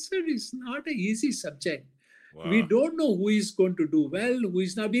 Cancer is not an easy subject. Wow. We don't know who is going to do well, who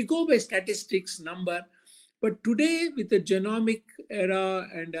is not. We go by statistics, number. But today, with the genomic era,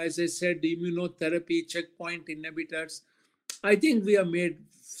 and as I said, immunotherapy, checkpoint inhibitors, I think we have made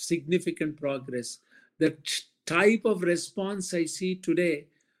significant progress. The type of response I see today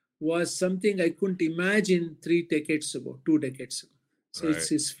was something I couldn't imagine 2 decades ago. So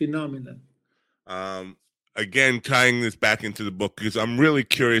right. It's phenomenal. Again, tying this back into the book, because I'm really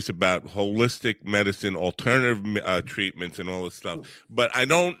curious about holistic medicine, alternative treatments, and all this stuff. But I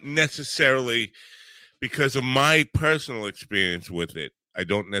don't necessarily, because of my personal experience with it, I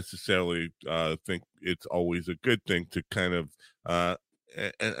don't necessarily think it's always a good thing to kind of,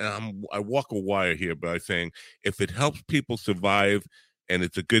 I walk a wire here by saying if it helps people survive and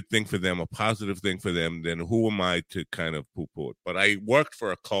it's a good thing for them, a positive thing for them, then who am I to kind of poo-poo it? But I worked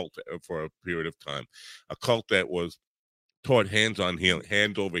for a cult for a period of time, a cult that was taught hands-on healing,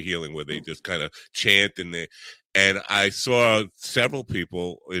 hand-over healing, where they just kind of chant and I saw several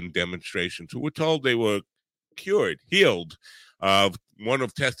people in demonstrations who were told they were cured, healed of one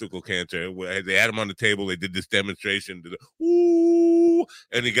of testicle cancer. They had him on the table. They did this demonstration. Ooh,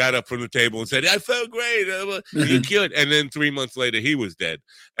 and he got up from the table and said, "I felt great. You cured." And then 3 months later, he was dead.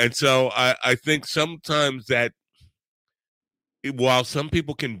 And so I think sometimes that while some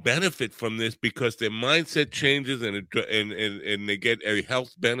people can benefit from this because their mindset changes and they get a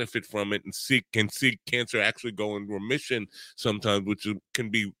health benefit from it and can see cancer actually go in remission sometimes, which can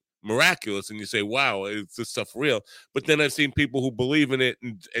be miraculous, and you say, wow, is this stuff real? But then I've seen people who believe in it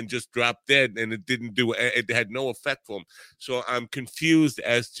and just drop dead, and it had no effect for them. So I'm confused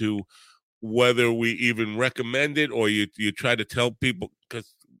as to whether we even recommend it, or you try to tell people,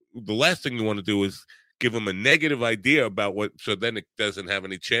 because the last thing you want to do is give them a negative idea about what, so then it doesn't have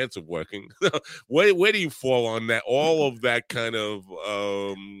any chance of working. Where do you fall on that? All of that kind of.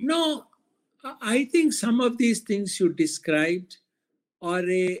 No, I think some of these things you described are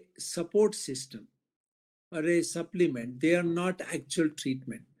a support system or a supplement. They are not actual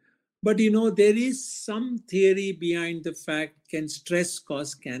treatment. But there is some theory behind the fact, can stress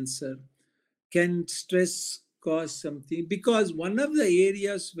cause cancer? Can stress cause something? Because one of the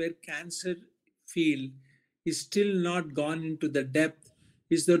areas where cancer field is still not gone into the depth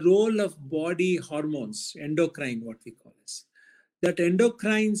is the role of body hormones, endocrine, what we call it. That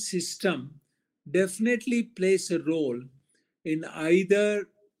endocrine system definitely plays a role in either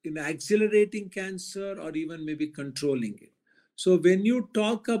in accelerating cancer or even maybe controlling it. So when you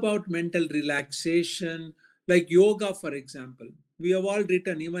talk about mental relaxation, like yoga, for example, we have all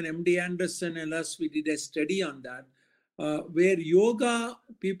written, even MD Anderson and us, we did a study on that, where yoga,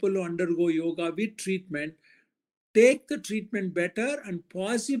 people who undergo yoga with treatment, take the treatment better and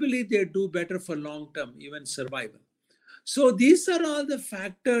possibly they do better for long-term, even survival. So these are all the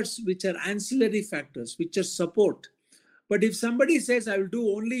factors which are ancillary factors, which are support. But if somebody says, I will do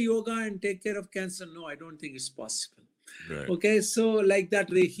only yoga and take care of cancer, no, I don't think it's possible. Right. Okay, so like that,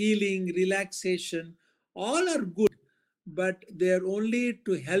 healing, relaxation, all are good, but they're only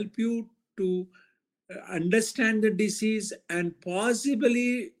to help you to understand the disease and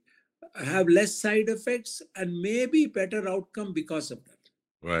possibly have less side effects and maybe better outcome because of that.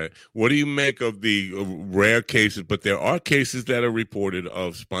 Right. What do you make of the rare cases? But there are cases that are reported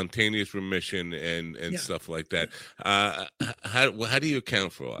of spontaneous remission and stuff like that. How do you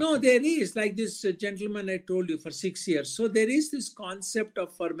account for that? No, there is, like this gentleman I told you for 6 years. So there is this concept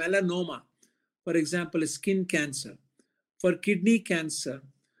of, for melanoma, for example, skin cancer, for kidney cancer,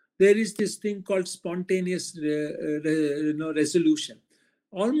 there is this thing called spontaneous resolution.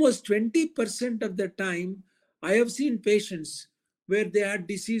 Almost 20% of the time, I have seen patients where they had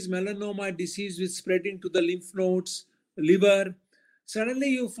disease, melanoma disease, with spreading to the lymph nodes, liver. Suddenly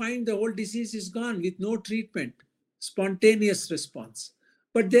you find the whole disease is gone with no treatment, spontaneous response.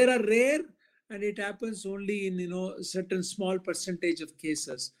 But there are rare, and it happens only in certain small percentage of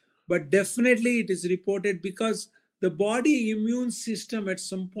cases. But definitely it is reported because the body immune system at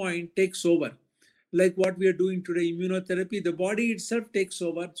some point takes over. Like what we are doing today, immunotherapy, the body itself takes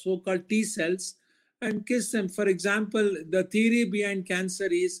over, so-called T cells, and kiss them. For example, the theory behind cancer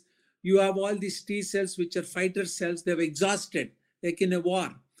is you have all these T cells, which are fighter cells. They've exhausted, like in a war.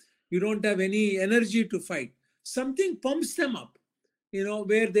 You don't have any energy to fight. Something pumps them up,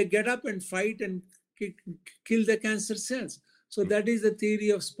 where they get up and fight and kill the cancer cells. So that is the theory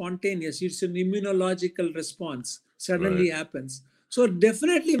of spontaneous. It's an immunological response. Suddenly happens. So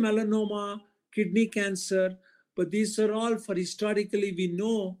definitely melanoma, kidney cancer, but these are all, for historically, we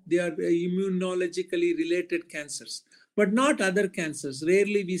know they are immunologically related cancers, but not other cancers.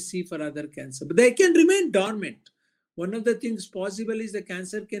 Rarely we see for other cancer, but they can remain dormant. One of the things possible is the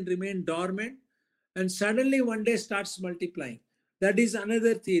cancer can remain dormant and suddenly one day starts multiplying. That is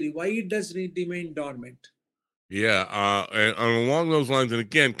another theory, why it does remain dormant. Yeah, and along those lines, and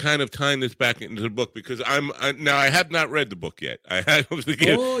again, kind of tying this back into the book, because I have not read the book yet.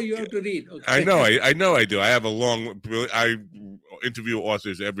 You have to read. Okay. I know I do. I have I interview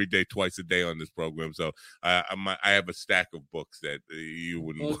authors every day, twice a day on this program, so I have a stack of books that you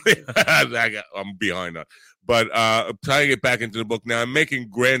wouldn't. Okay. I'm behind on, but tying it back into the book now, I'm making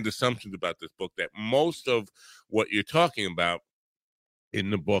grand assumptions about this book that most of what you're talking about in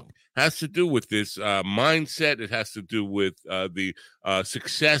the book has to do with this mindset. It has to do with the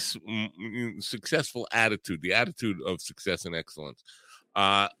successful attitude, the attitude of success and excellence.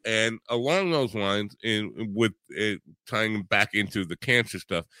 And along those lines, with tying back into the cancer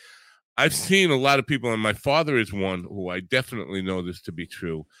stuff, I've seen a lot of people, and my father is one who I definitely know this to be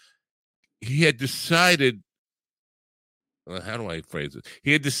true. He had decided, how do I phrase it?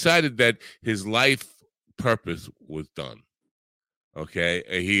 He had decided that his life purpose was done. Okay,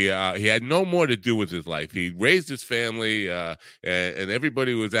 he had no more to do with his life. He raised his family, and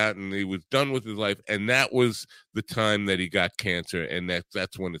everybody was out, and he was done with his life. And that was the time that he got cancer, and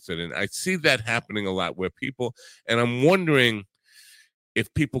that's when it set in. I see that happening a lot where people, and I'm wondering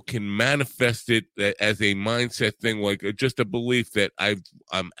if people can manifest it as a mindset thing, like just a belief that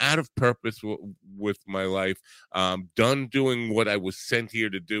I'm out of purpose with my life, done doing what I was sent here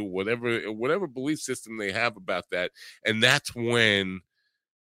to do, whatever belief system they have about that, and that's when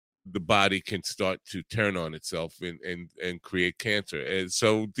the body can start to turn on itself and create cancer. And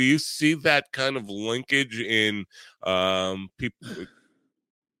so, do you see that kind of linkage in people?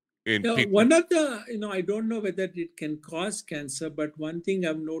 in Yeah, people? one of the, I don't know whether it can cause cancer, but one thing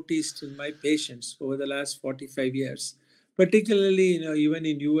I've noticed in my patients over the last 45 years, particularly, even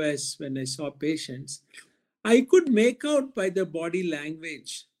in US, when I saw patients, I could make out by the body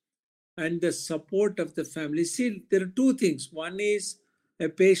language and the support of the family. See, there are two things. One is a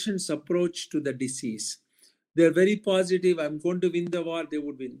patient's approach to the disease. They're very positive. I'm going to win the war, they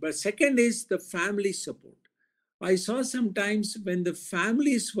would win. But second is the family support. I saw sometimes when the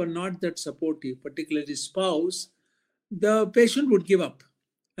families were not that supportive, particularly spouse, the patient would give up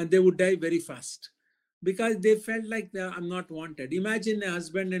and they would die very fast because they felt like I'm not wanted. Imagine a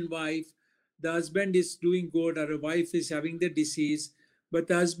husband and wife. The husband is doing good or a wife is having the disease, but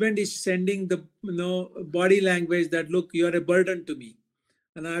the husband is sending the body language that, look, you're a burden to me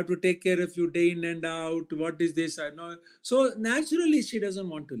and I have to take care of you day in and out. What is this? I know. So naturally, she doesn't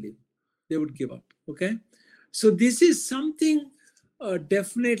want to live. They would give up. Okay. So this is something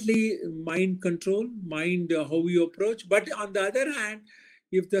definitely mind control, mind how you approach. But on the other hand,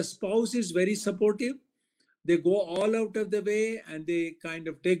 if the spouse is very supportive, they go all out of the way and they kind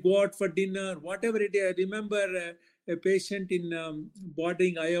of go out for dinner, whatever it is. I remember a patient in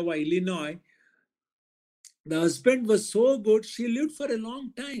bordering Iowa, Illinois. The husband was so good, she lived for a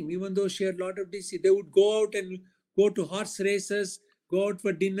long time, even though she had a lot of disease. They would go out and go to horse races, go out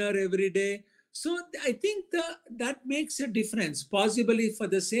for dinner every day. So I think that makes a difference. Possibly for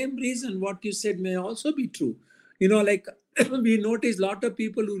the same reason, what you said may also be true. Like we notice a lot of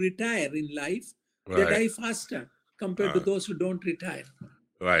people who retire in life, they Right. die faster compared to those who don't retire.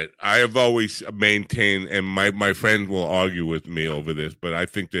 Right. I have always maintained, and my friend will argue with me over this, but I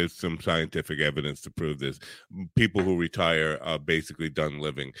think there's some scientific evidence to prove this. People who retire are basically done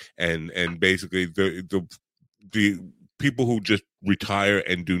living, and basically the people who just retire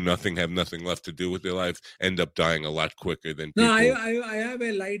and do nothing, have nothing left to do with their lives, end up dying a lot quicker than people. No, I have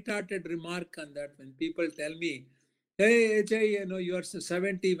a light-hearted remark on that. When people tell me, "Hey, Ajay, you're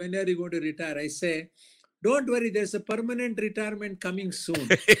 70, when are you going to retire?" I say, don't worry, there's a permanent retirement coming soon.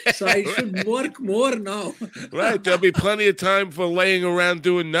 So I should work more now. Right. There'll be plenty of time for laying around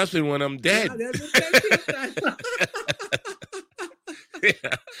doing nothing when I'm dead. Yeah, there's plenty of time.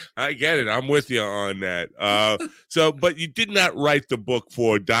 Yeah, I get it. I'm with you on that. But you did not write the book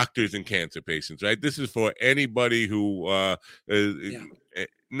for doctors and cancer patients, right? This is for anybody who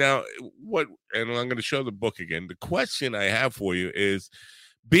now what, and I'm going to show the book again. The question I have for you is,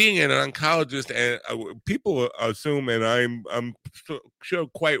 being an oncologist, and people assume, and I'm sure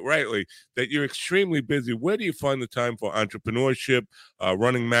quite rightly, that you're extremely busy. Where do you find the time for entrepreneurship,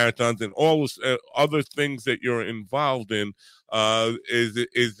 running marathons, and all those other things that you're involved in? Is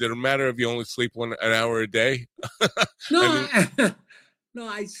it a matter of you only sleep an hour a day? No, no,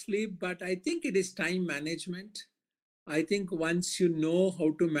 I sleep, but I think it is time management. I think once you know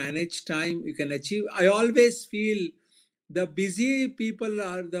how to manage time, you can achieve. I always feel the busy people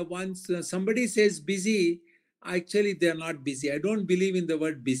are the ones, somebody says busy, actually they're not busy. I don't believe in the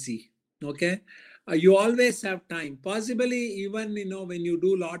word busy. Okay. You always have time. Possibly even, when you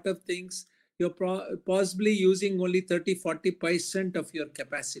do a lot of things, you're possibly using only 30-40% of your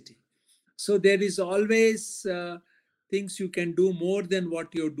capacity. So there is always things you can do more than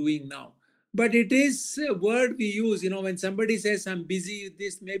what you're doing now. But it is a word we use, when somebody says I'm busy with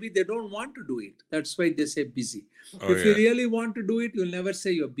this, maybe they don't want to do it. That's why they say busy. If you really want to do it, you'll never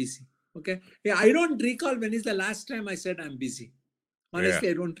say you're busy. Okay. Yeah, I don't recall when is the last time I said I'm busy.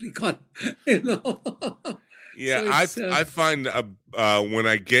 Honestly, I don't recall. Yeah, So I find when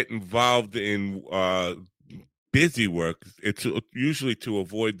I get involved in busy work, it's usually to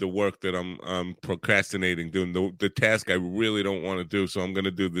avoid the work that I'm procrastinating doing, the task I really don't want to do. So I'm going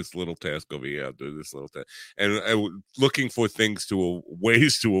to do this little task over here. I'll do this little task, and looking for things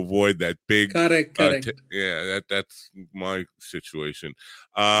ways to avoid that big. Correct. That's my situation.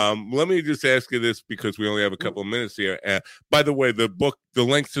 Let me just ask you this, because we only have a couple of minutes here. By the way, the book, the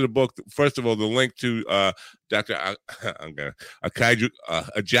links to the book. First of all, the link to Dr.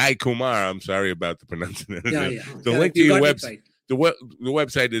 Ajay Kumar. I'm sorry about the pronunciation. Yeah. The link to your website. The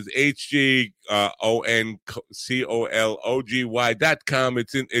website is hgoncologgy.com.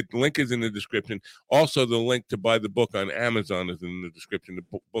 Link is in the description. Also, the link to buy the book on Amazon is in the description. The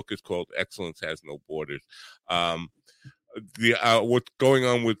book is called Excellence Has No Borders. What's going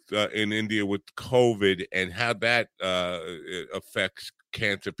on with in India with COVID and how that affects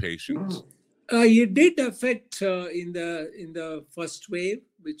cancer patients. It did affect in the first wave,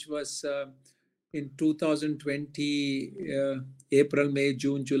 which was in 2020, April, May,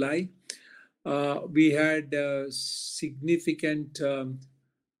 June, July. We had significant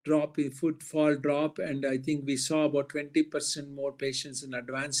drop in footfall drop, and I think we saw about 20% more patients in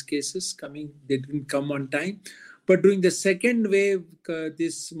advanced cases coming. They didn't come on time. But during the second wave,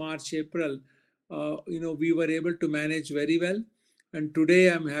 this March, April, we were able to manage very well. And today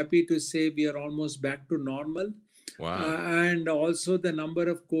I'm happy to say we are almost back to normal. Wow. And also the number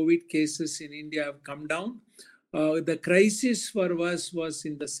of COVID cases in India have come down. The crisis for us was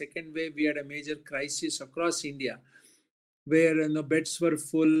in the second wave. We had a major crisis across India where beds were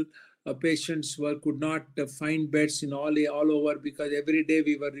full. Patients could not find beds in all over, because every day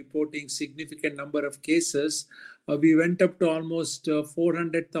we were reporting significant number of cases. We went up to almost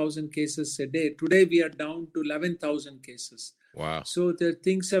 400,000 cases a day. Today we are down to 11,000 cases. Wow. So the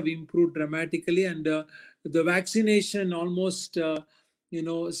things have improved dramatically, and the vaccination almost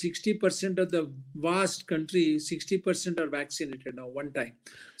 60% of the vast country, 60% are vaccinated now one time.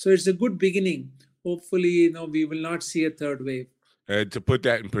 So it's a good beginning. Hopefully, we will not see a third wave. To put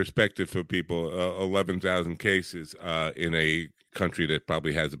that in perspective for people, 11,000 cases in a country that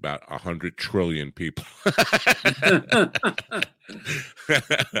probably has about 100 trillion people.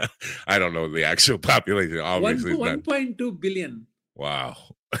 I don't know the actual population. Obviously, 1.2 billion. Wow.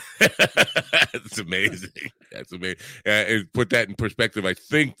 That's amazing. That's amazing. Put that in perspective, I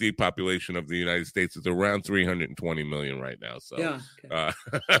think the population of the United States is around 320 million right now. So yeah,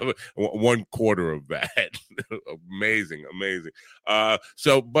 okay. 1/4 of that. Amazing.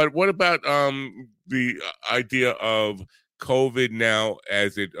 But what about the idea of COVID now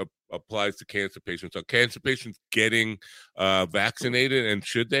as it applies to cancer patients? Are cancer patients getting vaccinated, and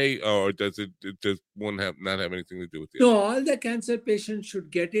should they, or does one not have anything to do with it? No, all the cancer patients should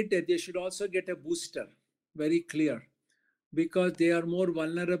get it. They should also get a booster. Very clear, because they are more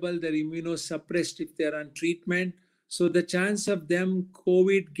vulnerable. They're immunosuppressed if they're on treatment. So the chance of them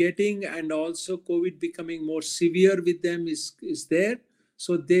COVID getting and also COVID becoming more severe with them is there.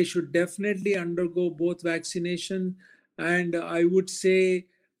 So they should definitely undergo both vaccination. And I would say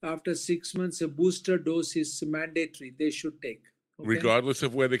after 6 months, a booster dose is mandatory. They should take. Okay? Regardless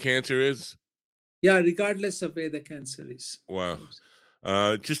of where the cancer is? Yeah, regardless of where the cancer is. Wow.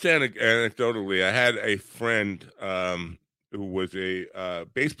 Just anecdotally, I had a friend who was a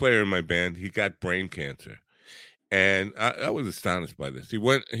bass player in my band. He got brain cancer. And I was astonished by this. He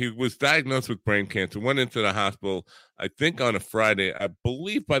was diagnosed with brain cancer, went into the hospital, I think on a Friday. I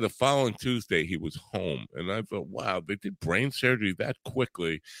believe by the following Tuesday, he was home. And I thought, wow, they did brain surgery that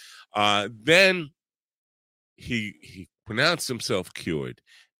quickly. Then he pronounced himself cured.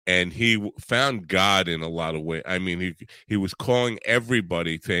 And he found God in a lot of ways. I mean, he was calling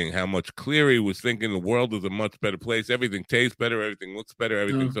everybody, saying how much clearer he was thinking. The world is a much better place. Everything tastes better. Everything looks better.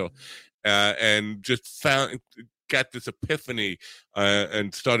 Everything. So, and just got this epiphany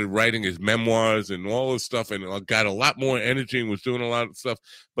and started writing his memoirs and all this stuff, and got a lot more energy and was doing a lot of stuff.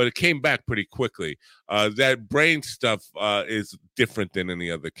 But it came back pretty quickly. That brain stuff is different than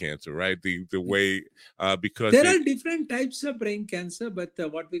any other cancer, right? The way because there are different types of brain cancer, but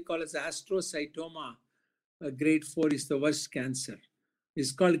what we call as astrocytoma, grade 4 is the worst cancer.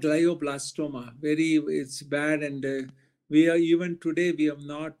 It's called glioblastoma. It's bad, and we have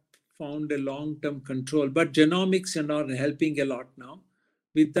not found a long-term control, but genomics and are helping a lot now.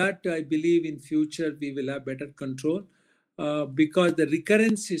 With that, I believe in future we will have better control because the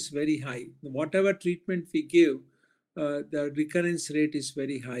recurrence is very high. Whatever treatment we give, the recurrence rate is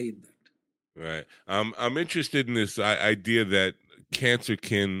very high in that. Right. I'm interested in this idea that cancer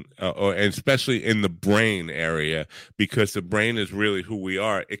can, and especially in the brain area, because the brain is really who we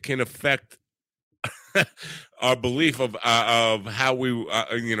are. It can affect our belief of how we,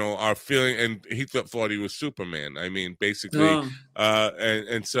 are feeling. And he thought he was Superman. I mean, basically,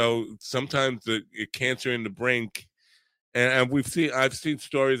 and so sometimes the cancer in the brain, and I've seen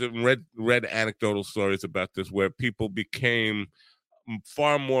stories and read anecdotal stories about this where people became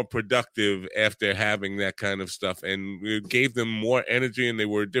far more productive after having that kind of stuff, and it gave them more energy, and they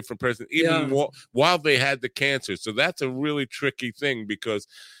were a different person even while they had the cancer. So that's a really tricky thing, because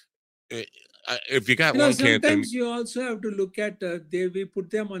if you got lung cancer, sometimes you also have to look at we put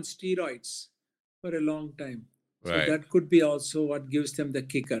them on steroids for a long time, so that could be also what gives them the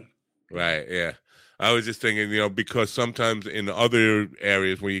kicker. Right. Yeah. I was just thinking, because sometimes in other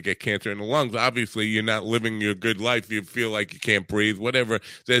areas where you get cancer in the lungs, obviously you're not living your good life. You feel like you can't breathe, whatever.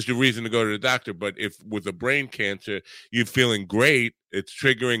 There's the reason to go to the doctor. But if with a brain cancer, you're feeling great, it's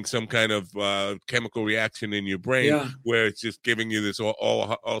triggering some kind of chemical reaction in your brain where it's just giving you this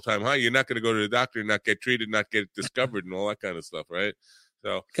all-time high. You're not going to go to the doctor and not get treated, not get discovered and all that kind of stuff, right?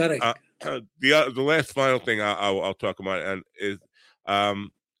 So correct. The last final thing I'll talk about is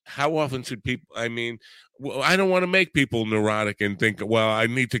how often should people, I mean, I don't want to make people neurotic and think, well, I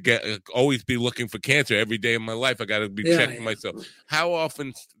need to always be looking for cancer every day of my life. I got to be checking myself. How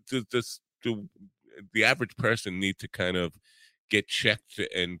often do the average person need to kind of get checked,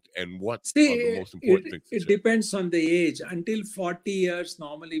 and what are the most important things? It depends on the age. Until 40 years,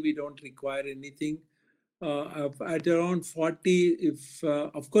 normally we don't require anything. At around 40, if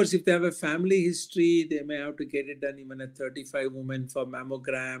of course, if they have a family history, they may have to get it done even at 35 women for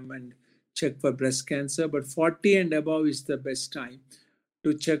mammogram and check for breast cancer. But 40 and above is the best time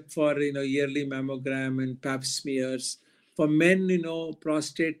to check for, yearly mammogram and pap smears. For men,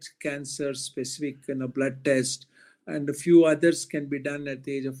 prostate cancer specific, blood test, and a few others can be done at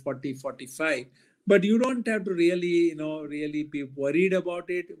the age of 40, 45. But you don't have to really be worried about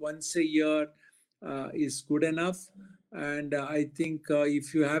it. Once a year is good enough. And I think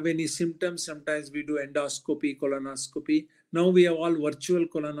if you have any symptoms, sometimes we do endoscopy, colonoscopy. Now we have all virtual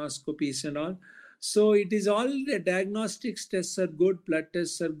colonoscopies and all. So it is all the diagnostics tests are good, blood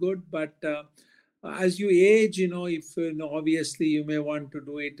tests are good, but as you age, if obviously you may want to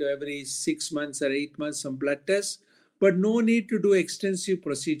do it every 6 months or 8 months, some blood tests, but no need to do extensive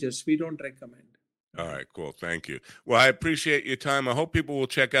procedures. We don't recommend. All right, cool. Thank you. Well, I appreciate your time. I hope people will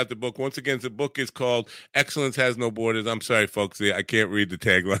check out the book. Once again, the book is called Excellence Has No Borders. I'm sorry, folks. I can't read the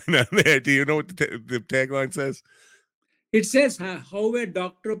tagline on there. Do you know what the tagline says? It says, how a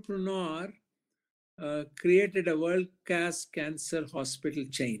doctorpreneur created a world-class cancer hospital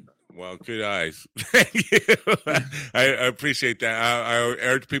chain. Well, good eyes. Thank you. I appreciate that. I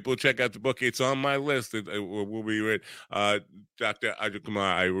urge people to check out the book. It's on my list. It will be read. Dr. Ajit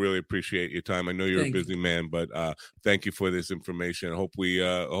Kumar, I really appreciate your time. I know you're a busy man, but thank you for this information. I hope we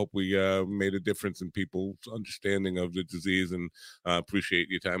made a difference in people's understanding of the disease, and appreciate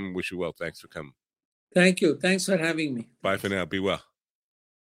your time and wish you well. Thanks for coming. Thank you. Thanks for having me. Bye for now. Be well.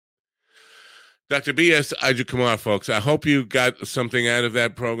 Dr. B.S. Ajit Kumar, folks, I hope you got something out of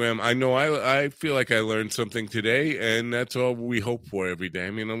that program. I know I feel like I learned something today, and that's all we hope for every day.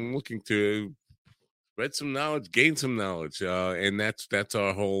 I mean, I'm looking to spread some knowledge, gain some knowledge, and that's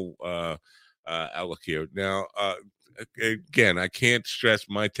our whole outlook here. Now, again, I can't stress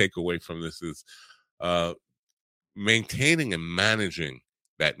my takeaway from this is maintaining and managing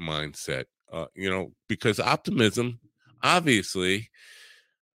that mindset, because optimism obviously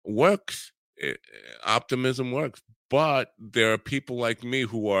works. Optimism works, but there are people like me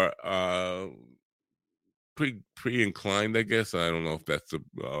who are pre-inclined, I guess. I don't know if that's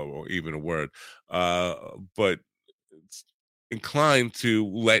even a word, but it's inclined to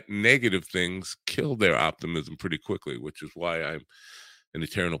let negative things kill their optimism pretty quickly, which is why I'm an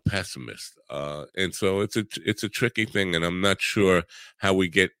eternal pessimist. And so it's a tricky thing, and I'm not sure how we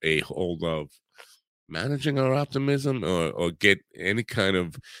get a hold of managing our optimism or get any kind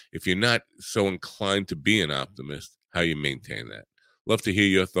of, if you're not so inclined to be an optimist, how you maintain that. Love to hear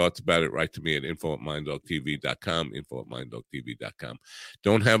your thoughts about it. Write to me at info@minddogtv.com, info@minddogtv.com.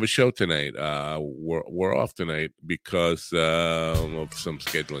 Don't have a show tonight. We're off tonight because of some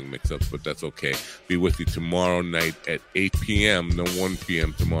scheduling mix-ups, but that's okay. Be with you tomorrow night at 8 p.m., no 1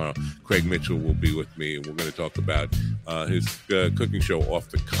 p.m. tomorrow. Craig Mitchell will be with me, and we're going to talk about his cooking show, Off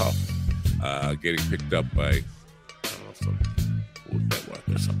the Cuff, getting picked up by, I don't know, some Food Network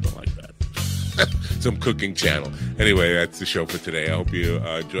or something like that. Some cooking channel. Anyway, that's the show for today. I hope you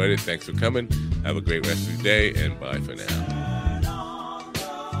enjoyed it. Thanks for coming. Have a great rest of your day, and bye for now.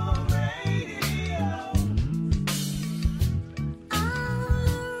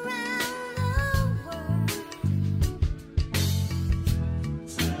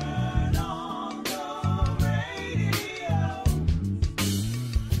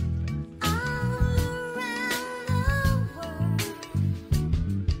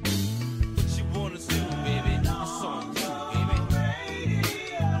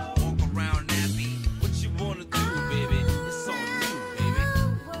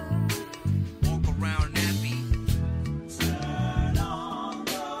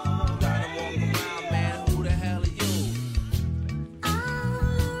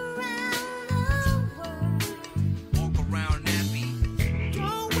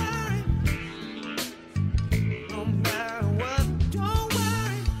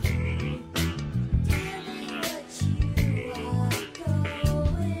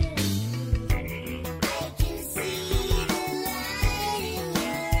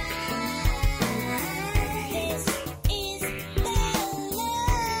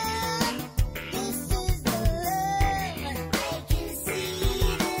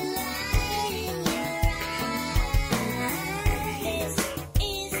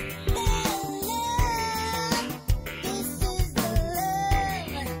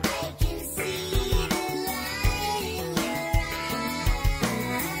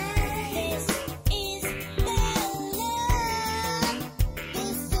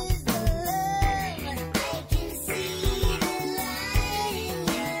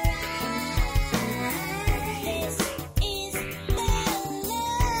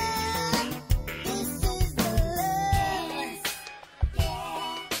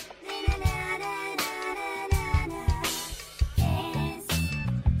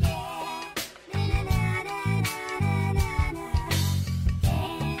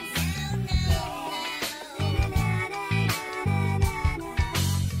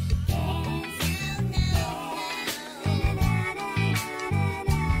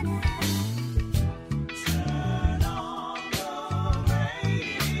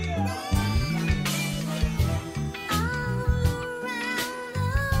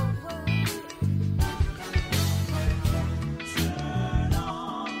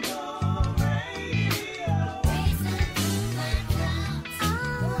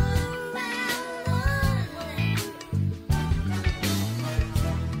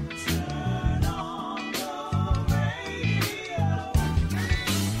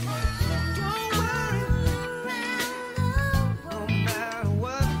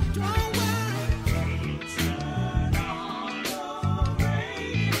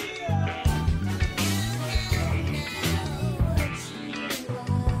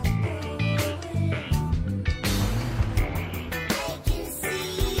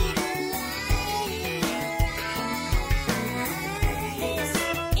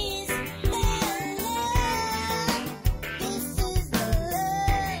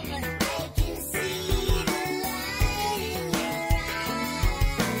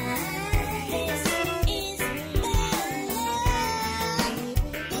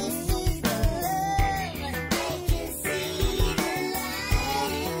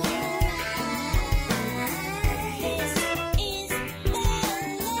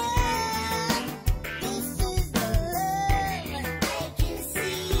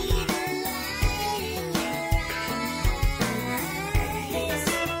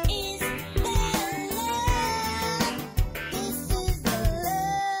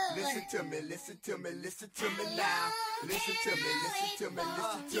 to me, listen to me, listen to me now. Listen to me, listen to me,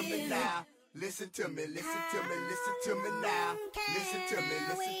 listen to me now. Listen to me, listen to me, listen to me now. Listen to me,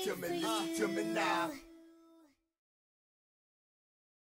 listen to me, listen to me now.